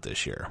going to come out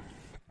this year.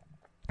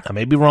 I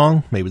may be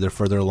wrong. Maybe they're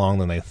further along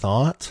than they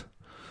thought.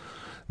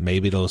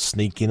 Maybe it'll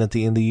sneak in at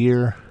the end of the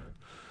year.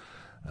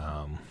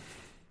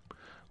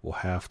 We'll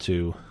have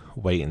to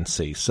wait and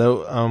see.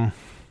 So,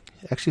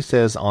 it actually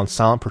says on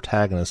Silent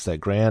Protagonists that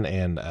Gran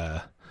and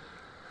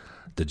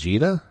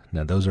Vegeta,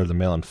 now those are the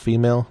male and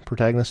female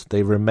protagonists,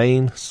 they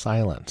remain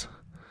silent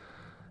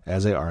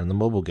as they are in the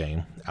mobile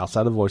game,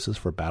 outside of voices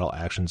for battle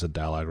actions and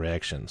dialogue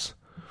reactions.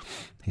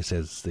 He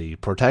says the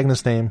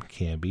protagonist name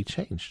can be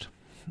changed.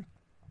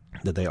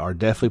 That they are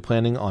definitely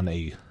planning on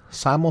a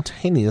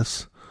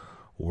simultaneous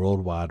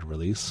worldwide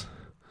release.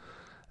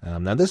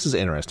 Now this is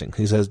interesting.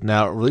 He says,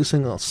 now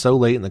releasing so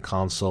late in the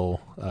console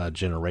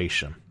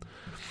generation.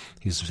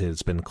 He said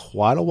it's been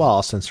quite a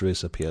while since the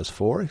release of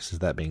PS4. He says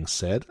that being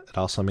said, it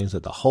also means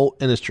that the whole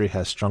industry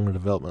has stronger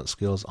development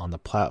skills on the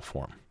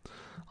platform.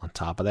 On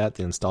top of that,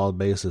 the installed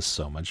base is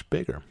so much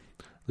bigger.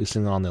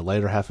 Releasing on the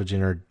later half of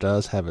January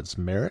does have its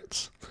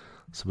merits,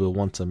 so we'll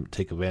want to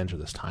take advantage of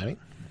this timing.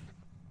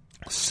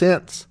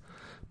 Since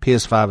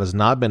PS5 has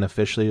not been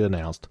officially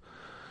announced,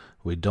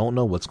 we don't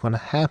know what's going to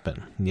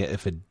happen. Yet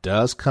if it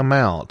does come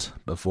out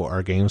before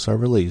our games are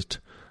released,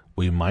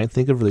 we might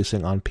think of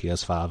releasing on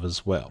PS5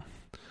 as well.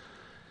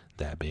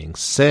 That being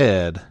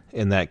said,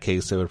 in that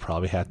case, it would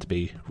probably have to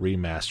be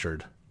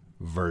remastered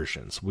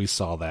versions. We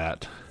saw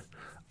that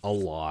a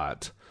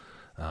lot,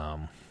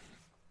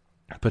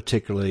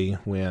 particularly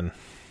when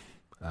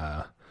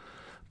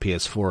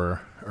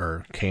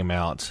PS4 came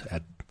out,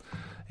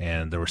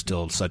 and there was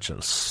still such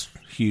a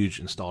huge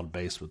installed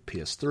base with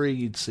PS3.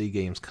 You'd see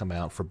games come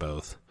out for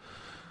both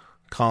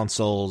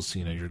consoles,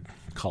 your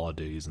Call of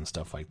Duties and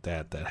stuff like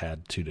that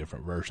had two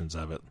different versions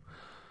of it.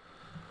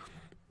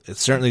 It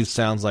certainly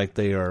sounds like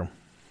they are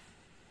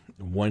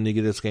wanting to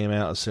get this game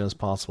out as soon as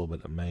possible,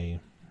 but it may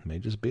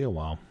just be a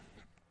while.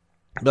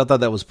 But I thought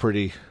that was a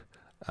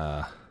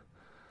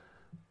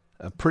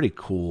pretty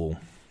cool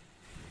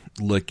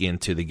look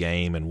into the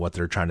game and what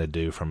they're trying to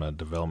do from a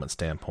development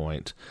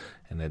standpoint,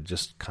 and it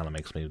just kind of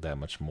makes me that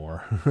much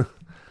more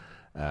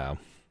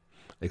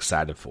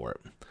excited for it.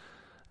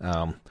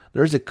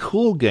 There's a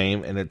cool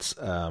game, and it's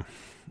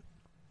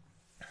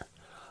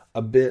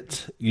a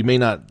bit, you may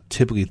not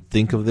typically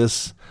think of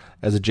this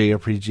as a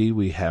JRPG.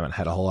 We haven't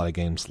had a whole lot of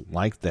games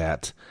like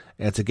that.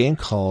 And it's a game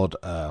called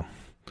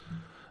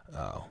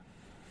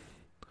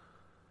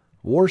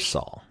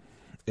Warsaw.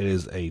 It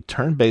is a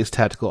turn-based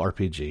tactical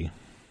RPG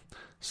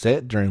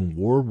set during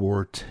World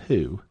War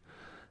II,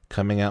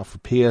 coming out for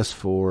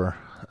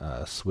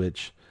PS4,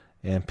 Switch,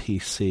 and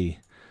PC.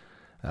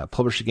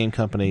 Publisher game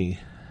company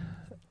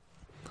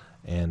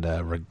and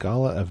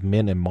Regala of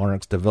Men and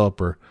Monarchs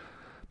developer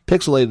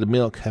Pixelated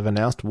Milk have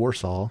announced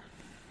Warsaw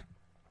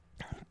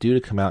due to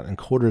come out in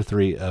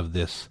Q3 of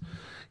this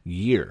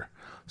year.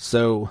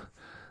 So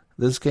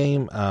this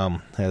game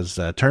has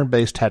a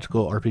turn-based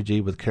tactical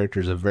RPG with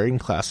characters of varying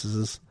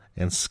classes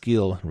and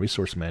skill and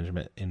resource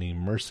management in an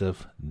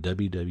immersive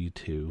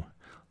WW2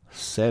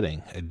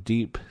 setting. A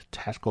deep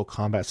tactical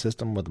combat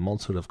system with a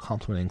multitude of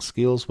complementing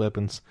skills,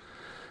 weapons,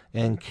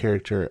 and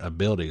character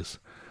abilities.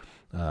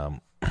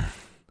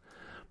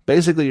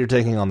 Basically, you're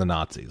taking on the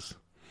Nazis.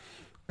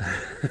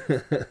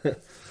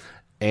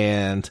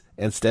 And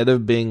instead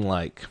of being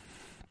like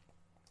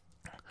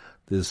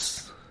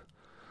this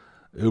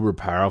uber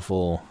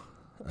powerful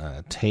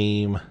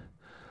team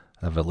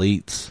of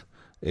elites,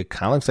 it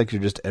kind of looks like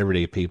you're just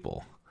everyday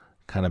people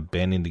kind of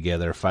banding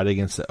together, fighting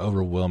against the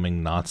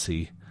overwhelming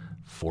Nazi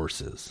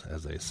forces,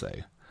 as they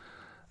say.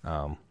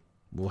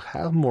 We'll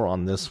have more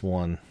on this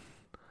one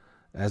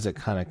as it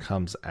kind of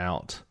comes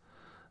out,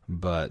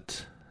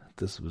 but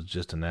this was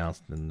just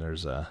announced, and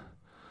there's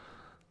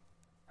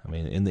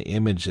in the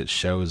image it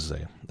shows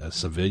a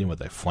civilian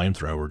with a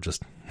flamethrower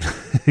just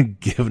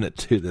giving it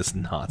to this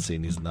Nazi,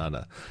 and he's not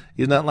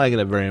liking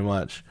it very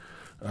much.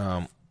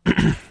 I'm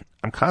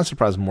kind of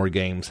surprised more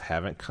games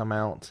haven't come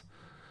out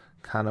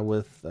kind of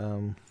with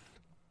World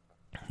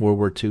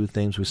War II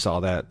themes. We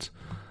saw that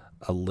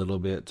a little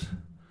bit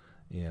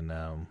in,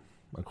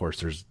 of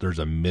course, there's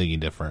a million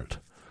different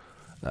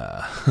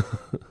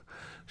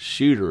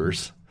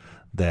shooters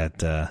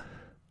that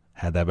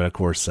had that, but of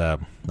course,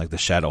 like the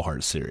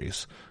Shadowheart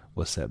series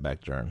was set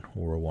back during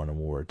World War I and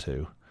World War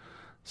II.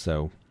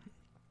 So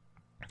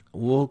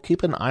we'll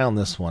keep an eye on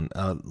this one.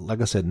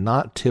 Like I said,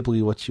 not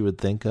typically what you would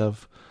think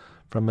of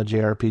from a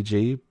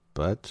JRPG,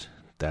 but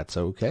that's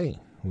okay.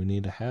 We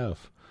need to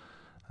have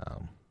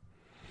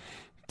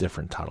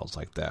different titles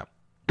like that.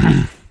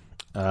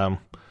 I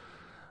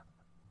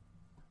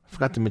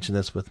forgot to mention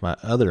this with my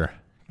other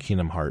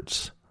Kingdom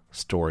Hearts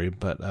story,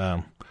 but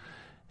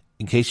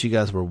in case you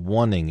guys were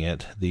wanting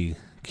it, the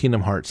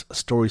Kingdom Hearts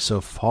story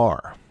so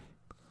far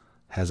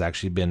has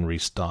actually been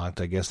restocked.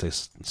 I guess they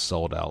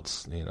sold out,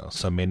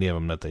 so many of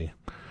them that they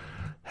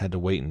had to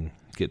wait and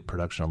get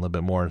production a little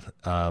bit more.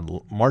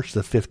 March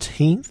the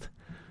 15th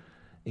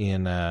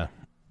in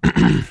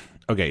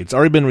okay, it's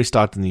already been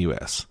restocked in the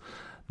US.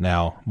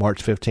 Now,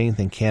 March 15th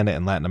in Canada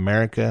and Latin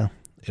America,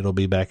 it'll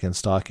be back in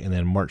stock, and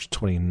then March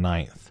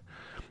 29th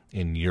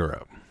in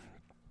Europe.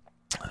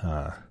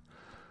 Of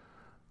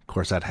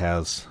course, that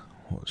has,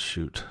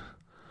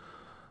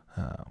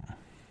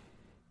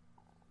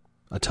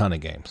 a ton of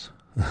games.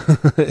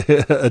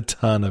 A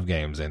ton of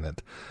games in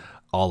it.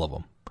 All of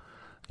them.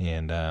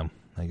 And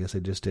I guess they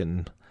just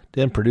didn't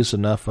produce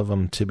enough of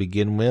them to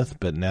begin with,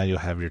 but now you'll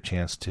have your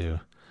chance to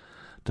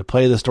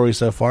play the story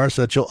so far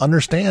so that you'll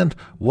understand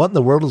what in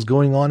the world is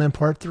going on in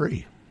part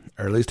 3.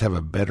 Or at least have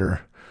a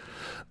better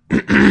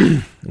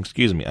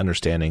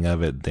understanding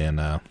of it than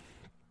I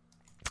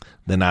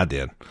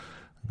did.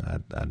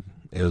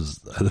 It was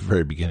at the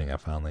very beginning I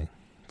finally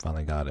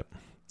got it.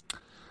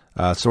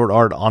 Sword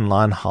Art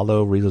Online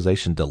Hollow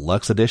Realization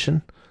Deluxe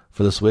Edition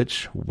for the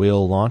Switch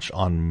will launch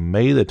on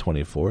May the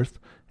 24th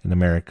in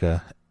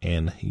America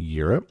and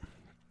Europe.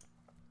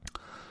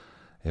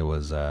 It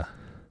was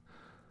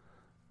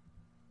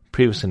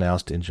previously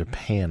announced in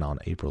Japan on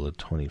April the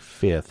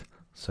 25th,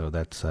 so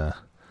that's a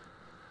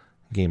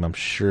game I'm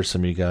sure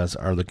some of you guys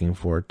are looking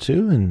forward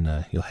to,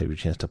 and you'll have your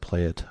chance to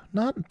play it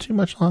not too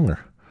much longer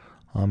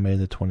on May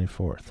the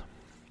 24th.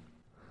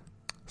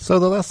 So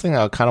the last thing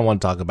I kind of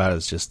want to talk about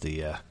is just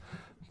the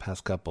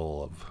past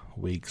couple of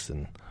weeks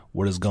and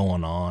what is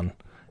going on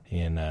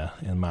in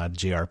my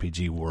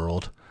JRPG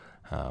world.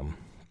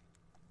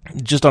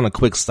 Just on a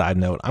quick side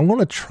note, I'm going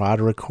to try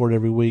to record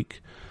every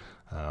week.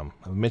 I've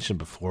mentioned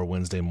before,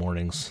 Wednesday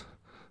mornings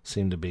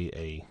seem to be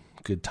a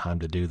good time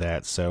to do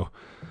that, so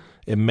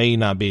it may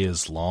not be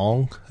as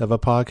long of a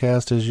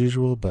podcast as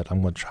usual, but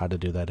I'm going to try to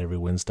do that every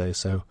Wednesday.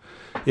 So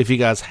if you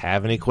guys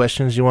have any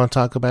questions you want to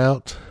talk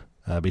about,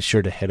 be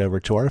sure to head over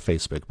to our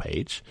Facebook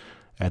page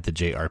at the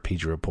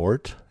JRPG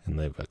Report and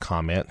leave a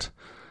comment,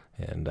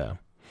 and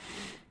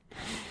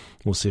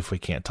we'll see if we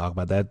can't talk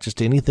about that.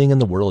 Just anything in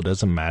the world. It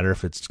doesn't matter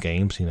if it's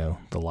games,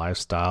 the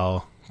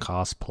lifestyle,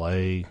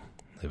 cosplay,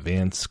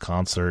 events,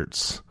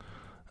 concerts,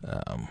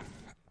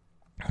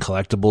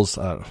 collectibles.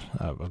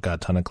 I've got a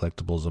ton of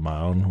collectibles of my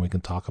own we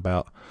can talk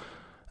about.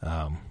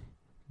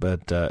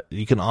 But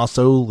you can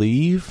also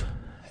leave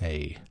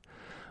a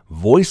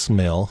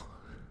voicemail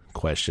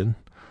question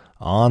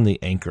on the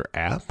Anchor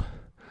app,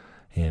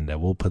 and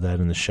we'll put that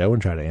in the show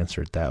and try to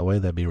answer it that way.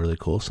 That'd be really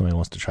cool if somebody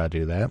wants to try to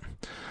do that.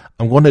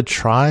 I'm going to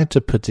try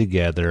to put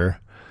together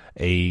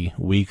a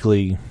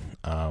weekly,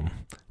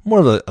 more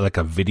of like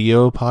a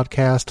video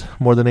podcast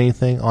more than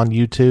anything on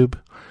YouTube,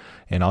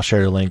 and I'll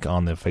share a link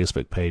on the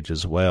Facebook page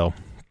as well.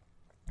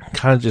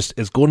 Kind of just,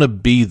 it's going to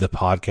be the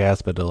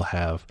podcast, but it'll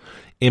have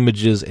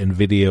images and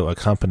video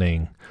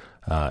accompanying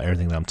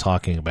everything that I'm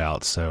talking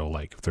about. So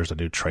like if there's a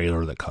new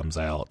trailer that comes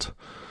out,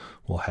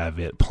 we'll have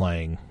it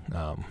playing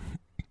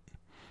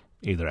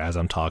either as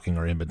I'm talking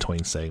or in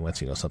between segments,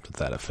 something to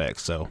that effect.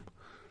 So,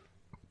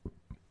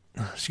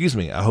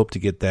 I hope to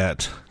get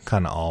that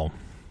kind of all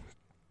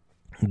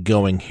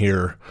going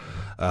here.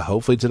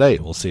 Hopefully today.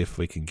 We'll see if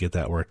we can get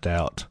that worked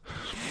out.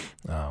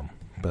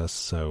 But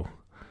so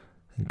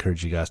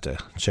encourage you guys to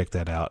check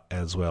that out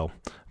as well.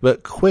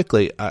 But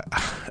quickly,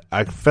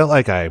 I felt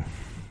like I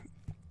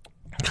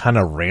kind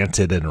of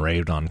ranted and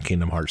raved on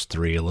Kingdom Hearts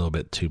 3 a little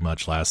bit too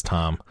much last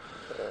time.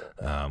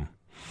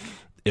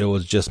 It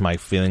was just my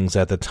feelings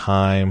at the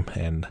time,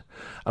 and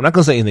I'm not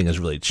going to say anything has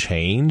really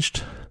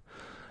changed.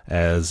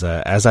 As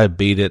I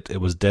beat it, it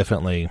was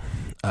definitely,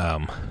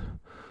 I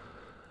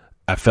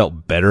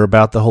felt better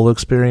about the whole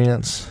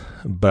experience,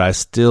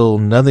 but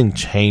nothing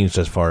changed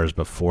as far as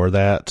before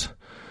that,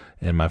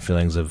 and my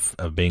feelings of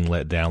being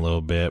let down a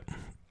little bit.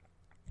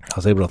 I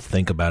was able to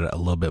think about it a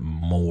little bit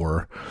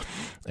more,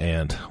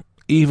 and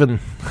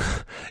even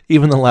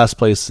the last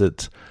place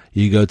that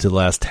you go to, the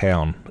last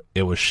town,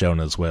 it was shown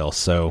as well.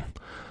 So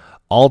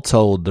all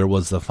told, there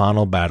was the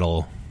final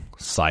battle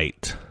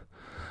site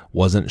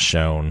wasn't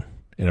shown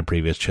in a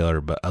previous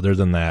trailer, but other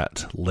than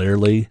that,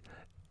 literally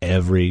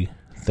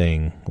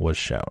everything was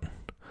shown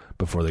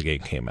before the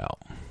game came out.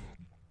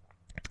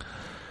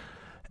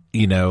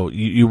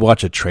 You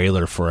watch a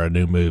trailer for a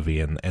new movie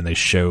and they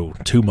show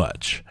too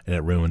much and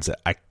it ruins it.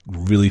 I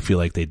really feel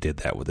like they did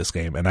that with this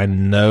game, and I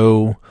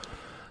know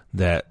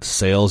that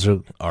sales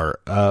are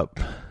up,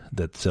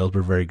 that sales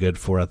were very good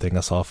for. I think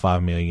I saw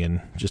 5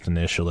 million just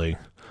initially.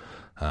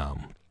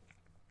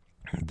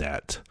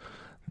 That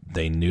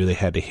they knew they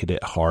had to hit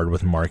it hard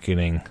with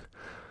marketing,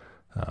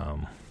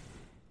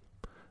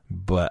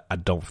 but I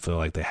don't feel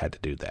like they had to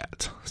do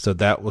that. So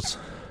that was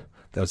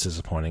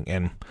disappointing.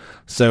 And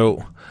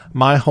so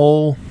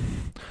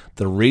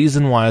the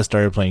reason why I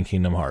started playing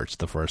Kingdom Hearts,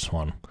 the first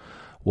one,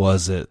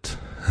 was it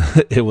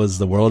was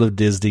the world of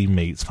Disney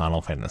meets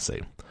Final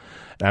Fantasy.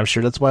 And I'm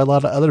sure that's why a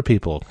lot of other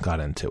people got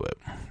into it.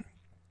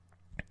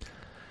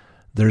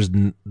 There's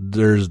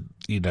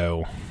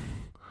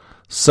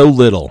so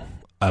little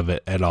of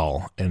it at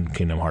all in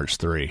Kingdom Hearts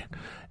 3.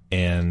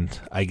 And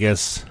I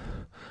guess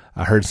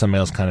I heard somebody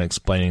else kind of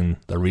explaining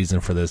the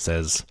reason for this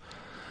as,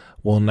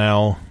 well,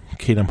 now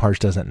Kingdom Hearts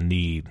doesn't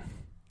need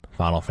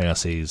Final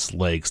Fantasy's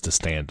legs to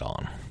stand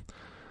on.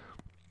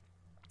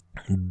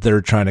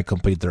 they're trying to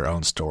complete their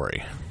own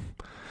story.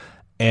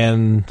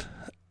 And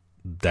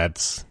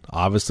that's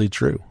obviously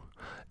true.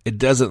 It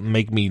doesn't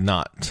make me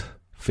not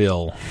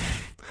feel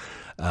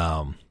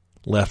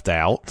left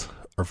out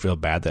or feel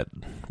bad that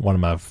one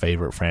of my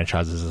favorite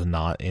franchises is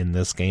not in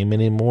this game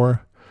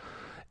anymore.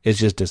 It's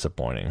just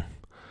disappointing.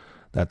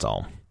 That's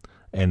all.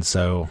 And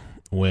so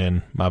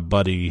when my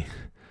buddy,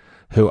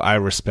 who I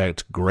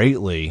respect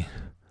greatly,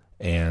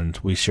 and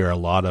we share a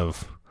lot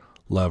of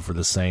love for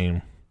the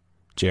same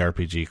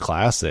JRPG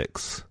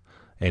classics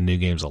and new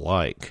games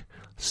alike,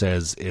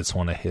 says it's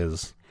one of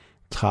his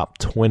top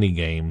 20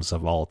 games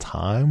of all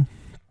time,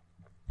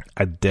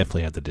 I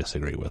definitely have to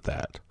disagree with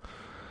that.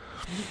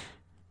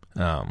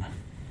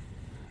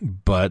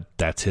 But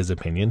that's his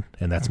opinion,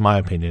 and that's my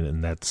opinion,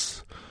 and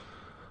that's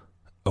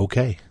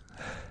okay.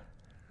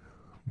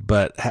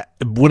 But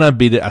when I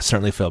beat it, I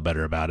certainly felt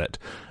better about it.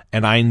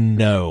 And I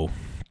know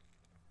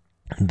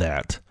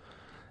that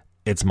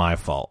it's my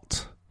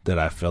fault that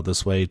I felt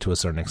this way to a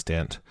certain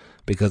extent,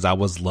 because I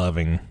was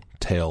loving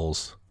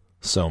Tales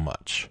so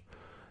much.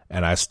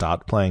 And I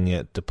stopped playing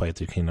it to play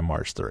through Kingdom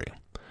Hearts 3.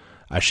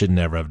 I should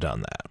never have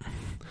done that.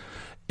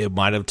 It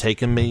might have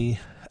taken me,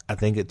 I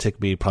think it took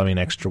me probably an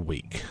extra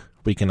week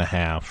and a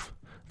half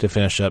to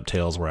finish up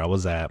Tales where I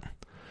was at.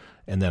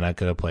 And then I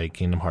could have played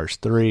Kingdom Hearts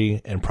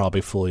 3 and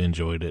probably fully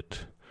enjoyed it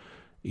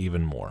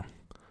even more.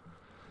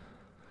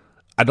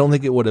 I don't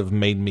think it would have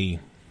made me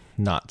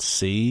not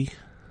see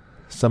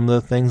some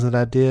of the things that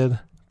I did,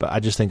 but I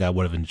just think I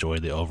would have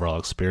enjoyed the overall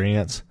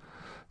experience.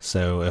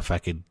 So if I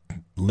could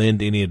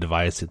lend any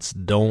advice, it's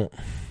don't...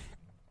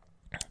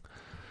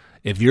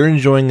 If you're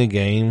enjoying a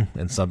game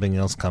and something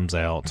else comes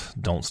out,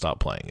 don't stop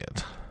playing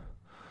it.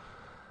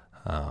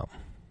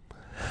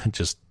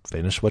 Just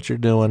finish what you're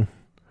doing,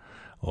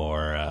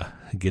 or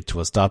get to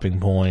a stopping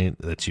point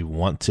that you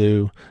want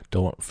to.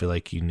 Don't feel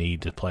like you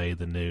need to play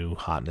the new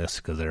hotness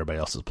because everybody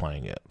else is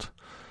playing it.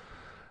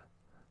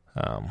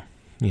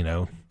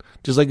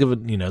 Just like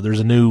if there's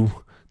a new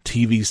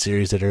TV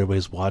series that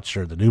everybody's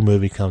watching, or the new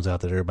movie comes out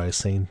that everybody's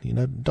seen,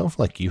 don't feel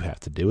like you have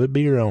to do it.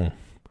 Be your own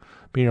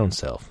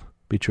self.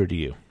 Be true to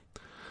you.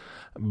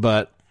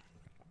 But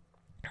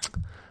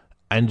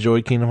I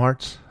enjoyed Kingdom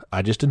Hearts.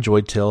 I just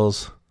enjoyed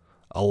Tales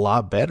a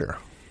lot better.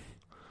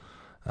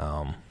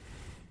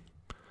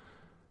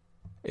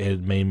 It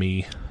made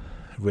me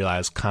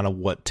realize kind of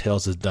what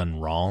Tales has done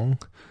wrong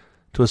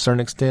to a certain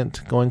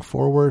extent going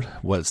forward,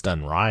 what's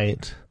done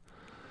right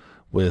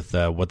with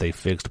what they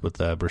fixed with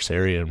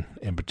Vesperia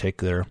in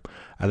particular.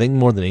 I think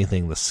more than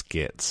anything, the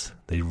skits,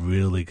 they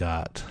really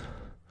got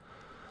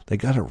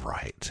it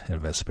right in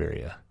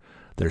Vesperia.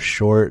 They're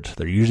short,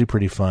 they're usually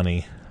pretty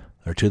funny,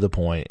 they're to the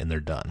point, and they're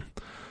done.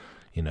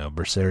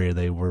 Vesperia,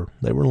 they were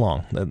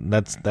long.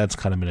 That's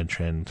kind of been a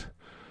trend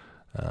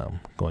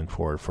going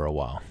forward for a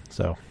while.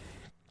 So,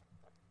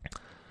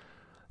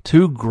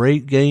 2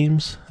 great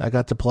games I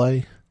got to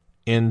play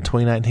in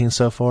 2019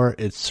 so far.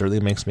 It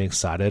certainly makes me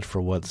excited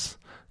for what's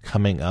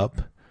coming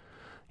up,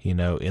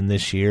 in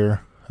this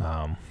year.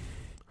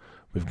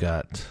 We've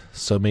got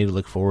so many to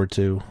look forward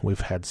to.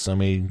 We've had so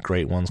many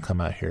great ones come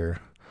out here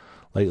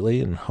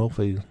lately, and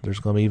hopefully there's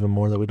going to be even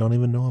more that we don't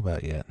even know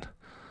about yet.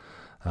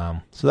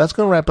 So that's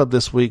going to wrap up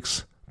this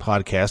week's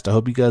podcast. I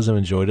hope you guys have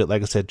enjoyed it.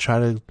 Like I said,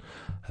 try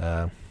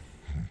to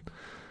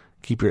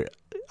keep your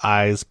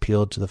eyes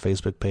peeled to the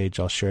Facebook page.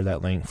 I'll share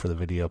that link for the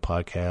video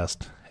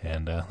podcast.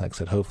 And like I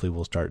said, hopefully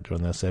we'll start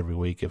doing this every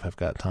week if I've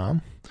got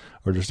time,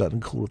 or there's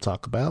something cool to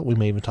talk about. We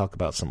may even talk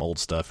about some old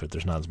stuff if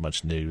there's not as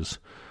much news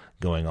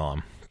going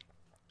on.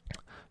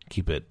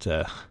 Keep it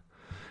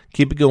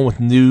going with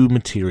new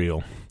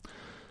material.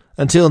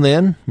 Until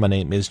then, my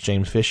name is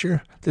James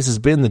Fisher. This has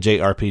been the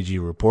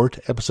JRPG Report,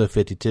 episode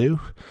 52.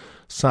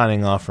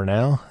 Signing off for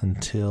now.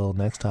 Until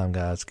next time,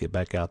 guys, get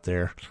back out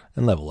there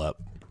and level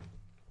up.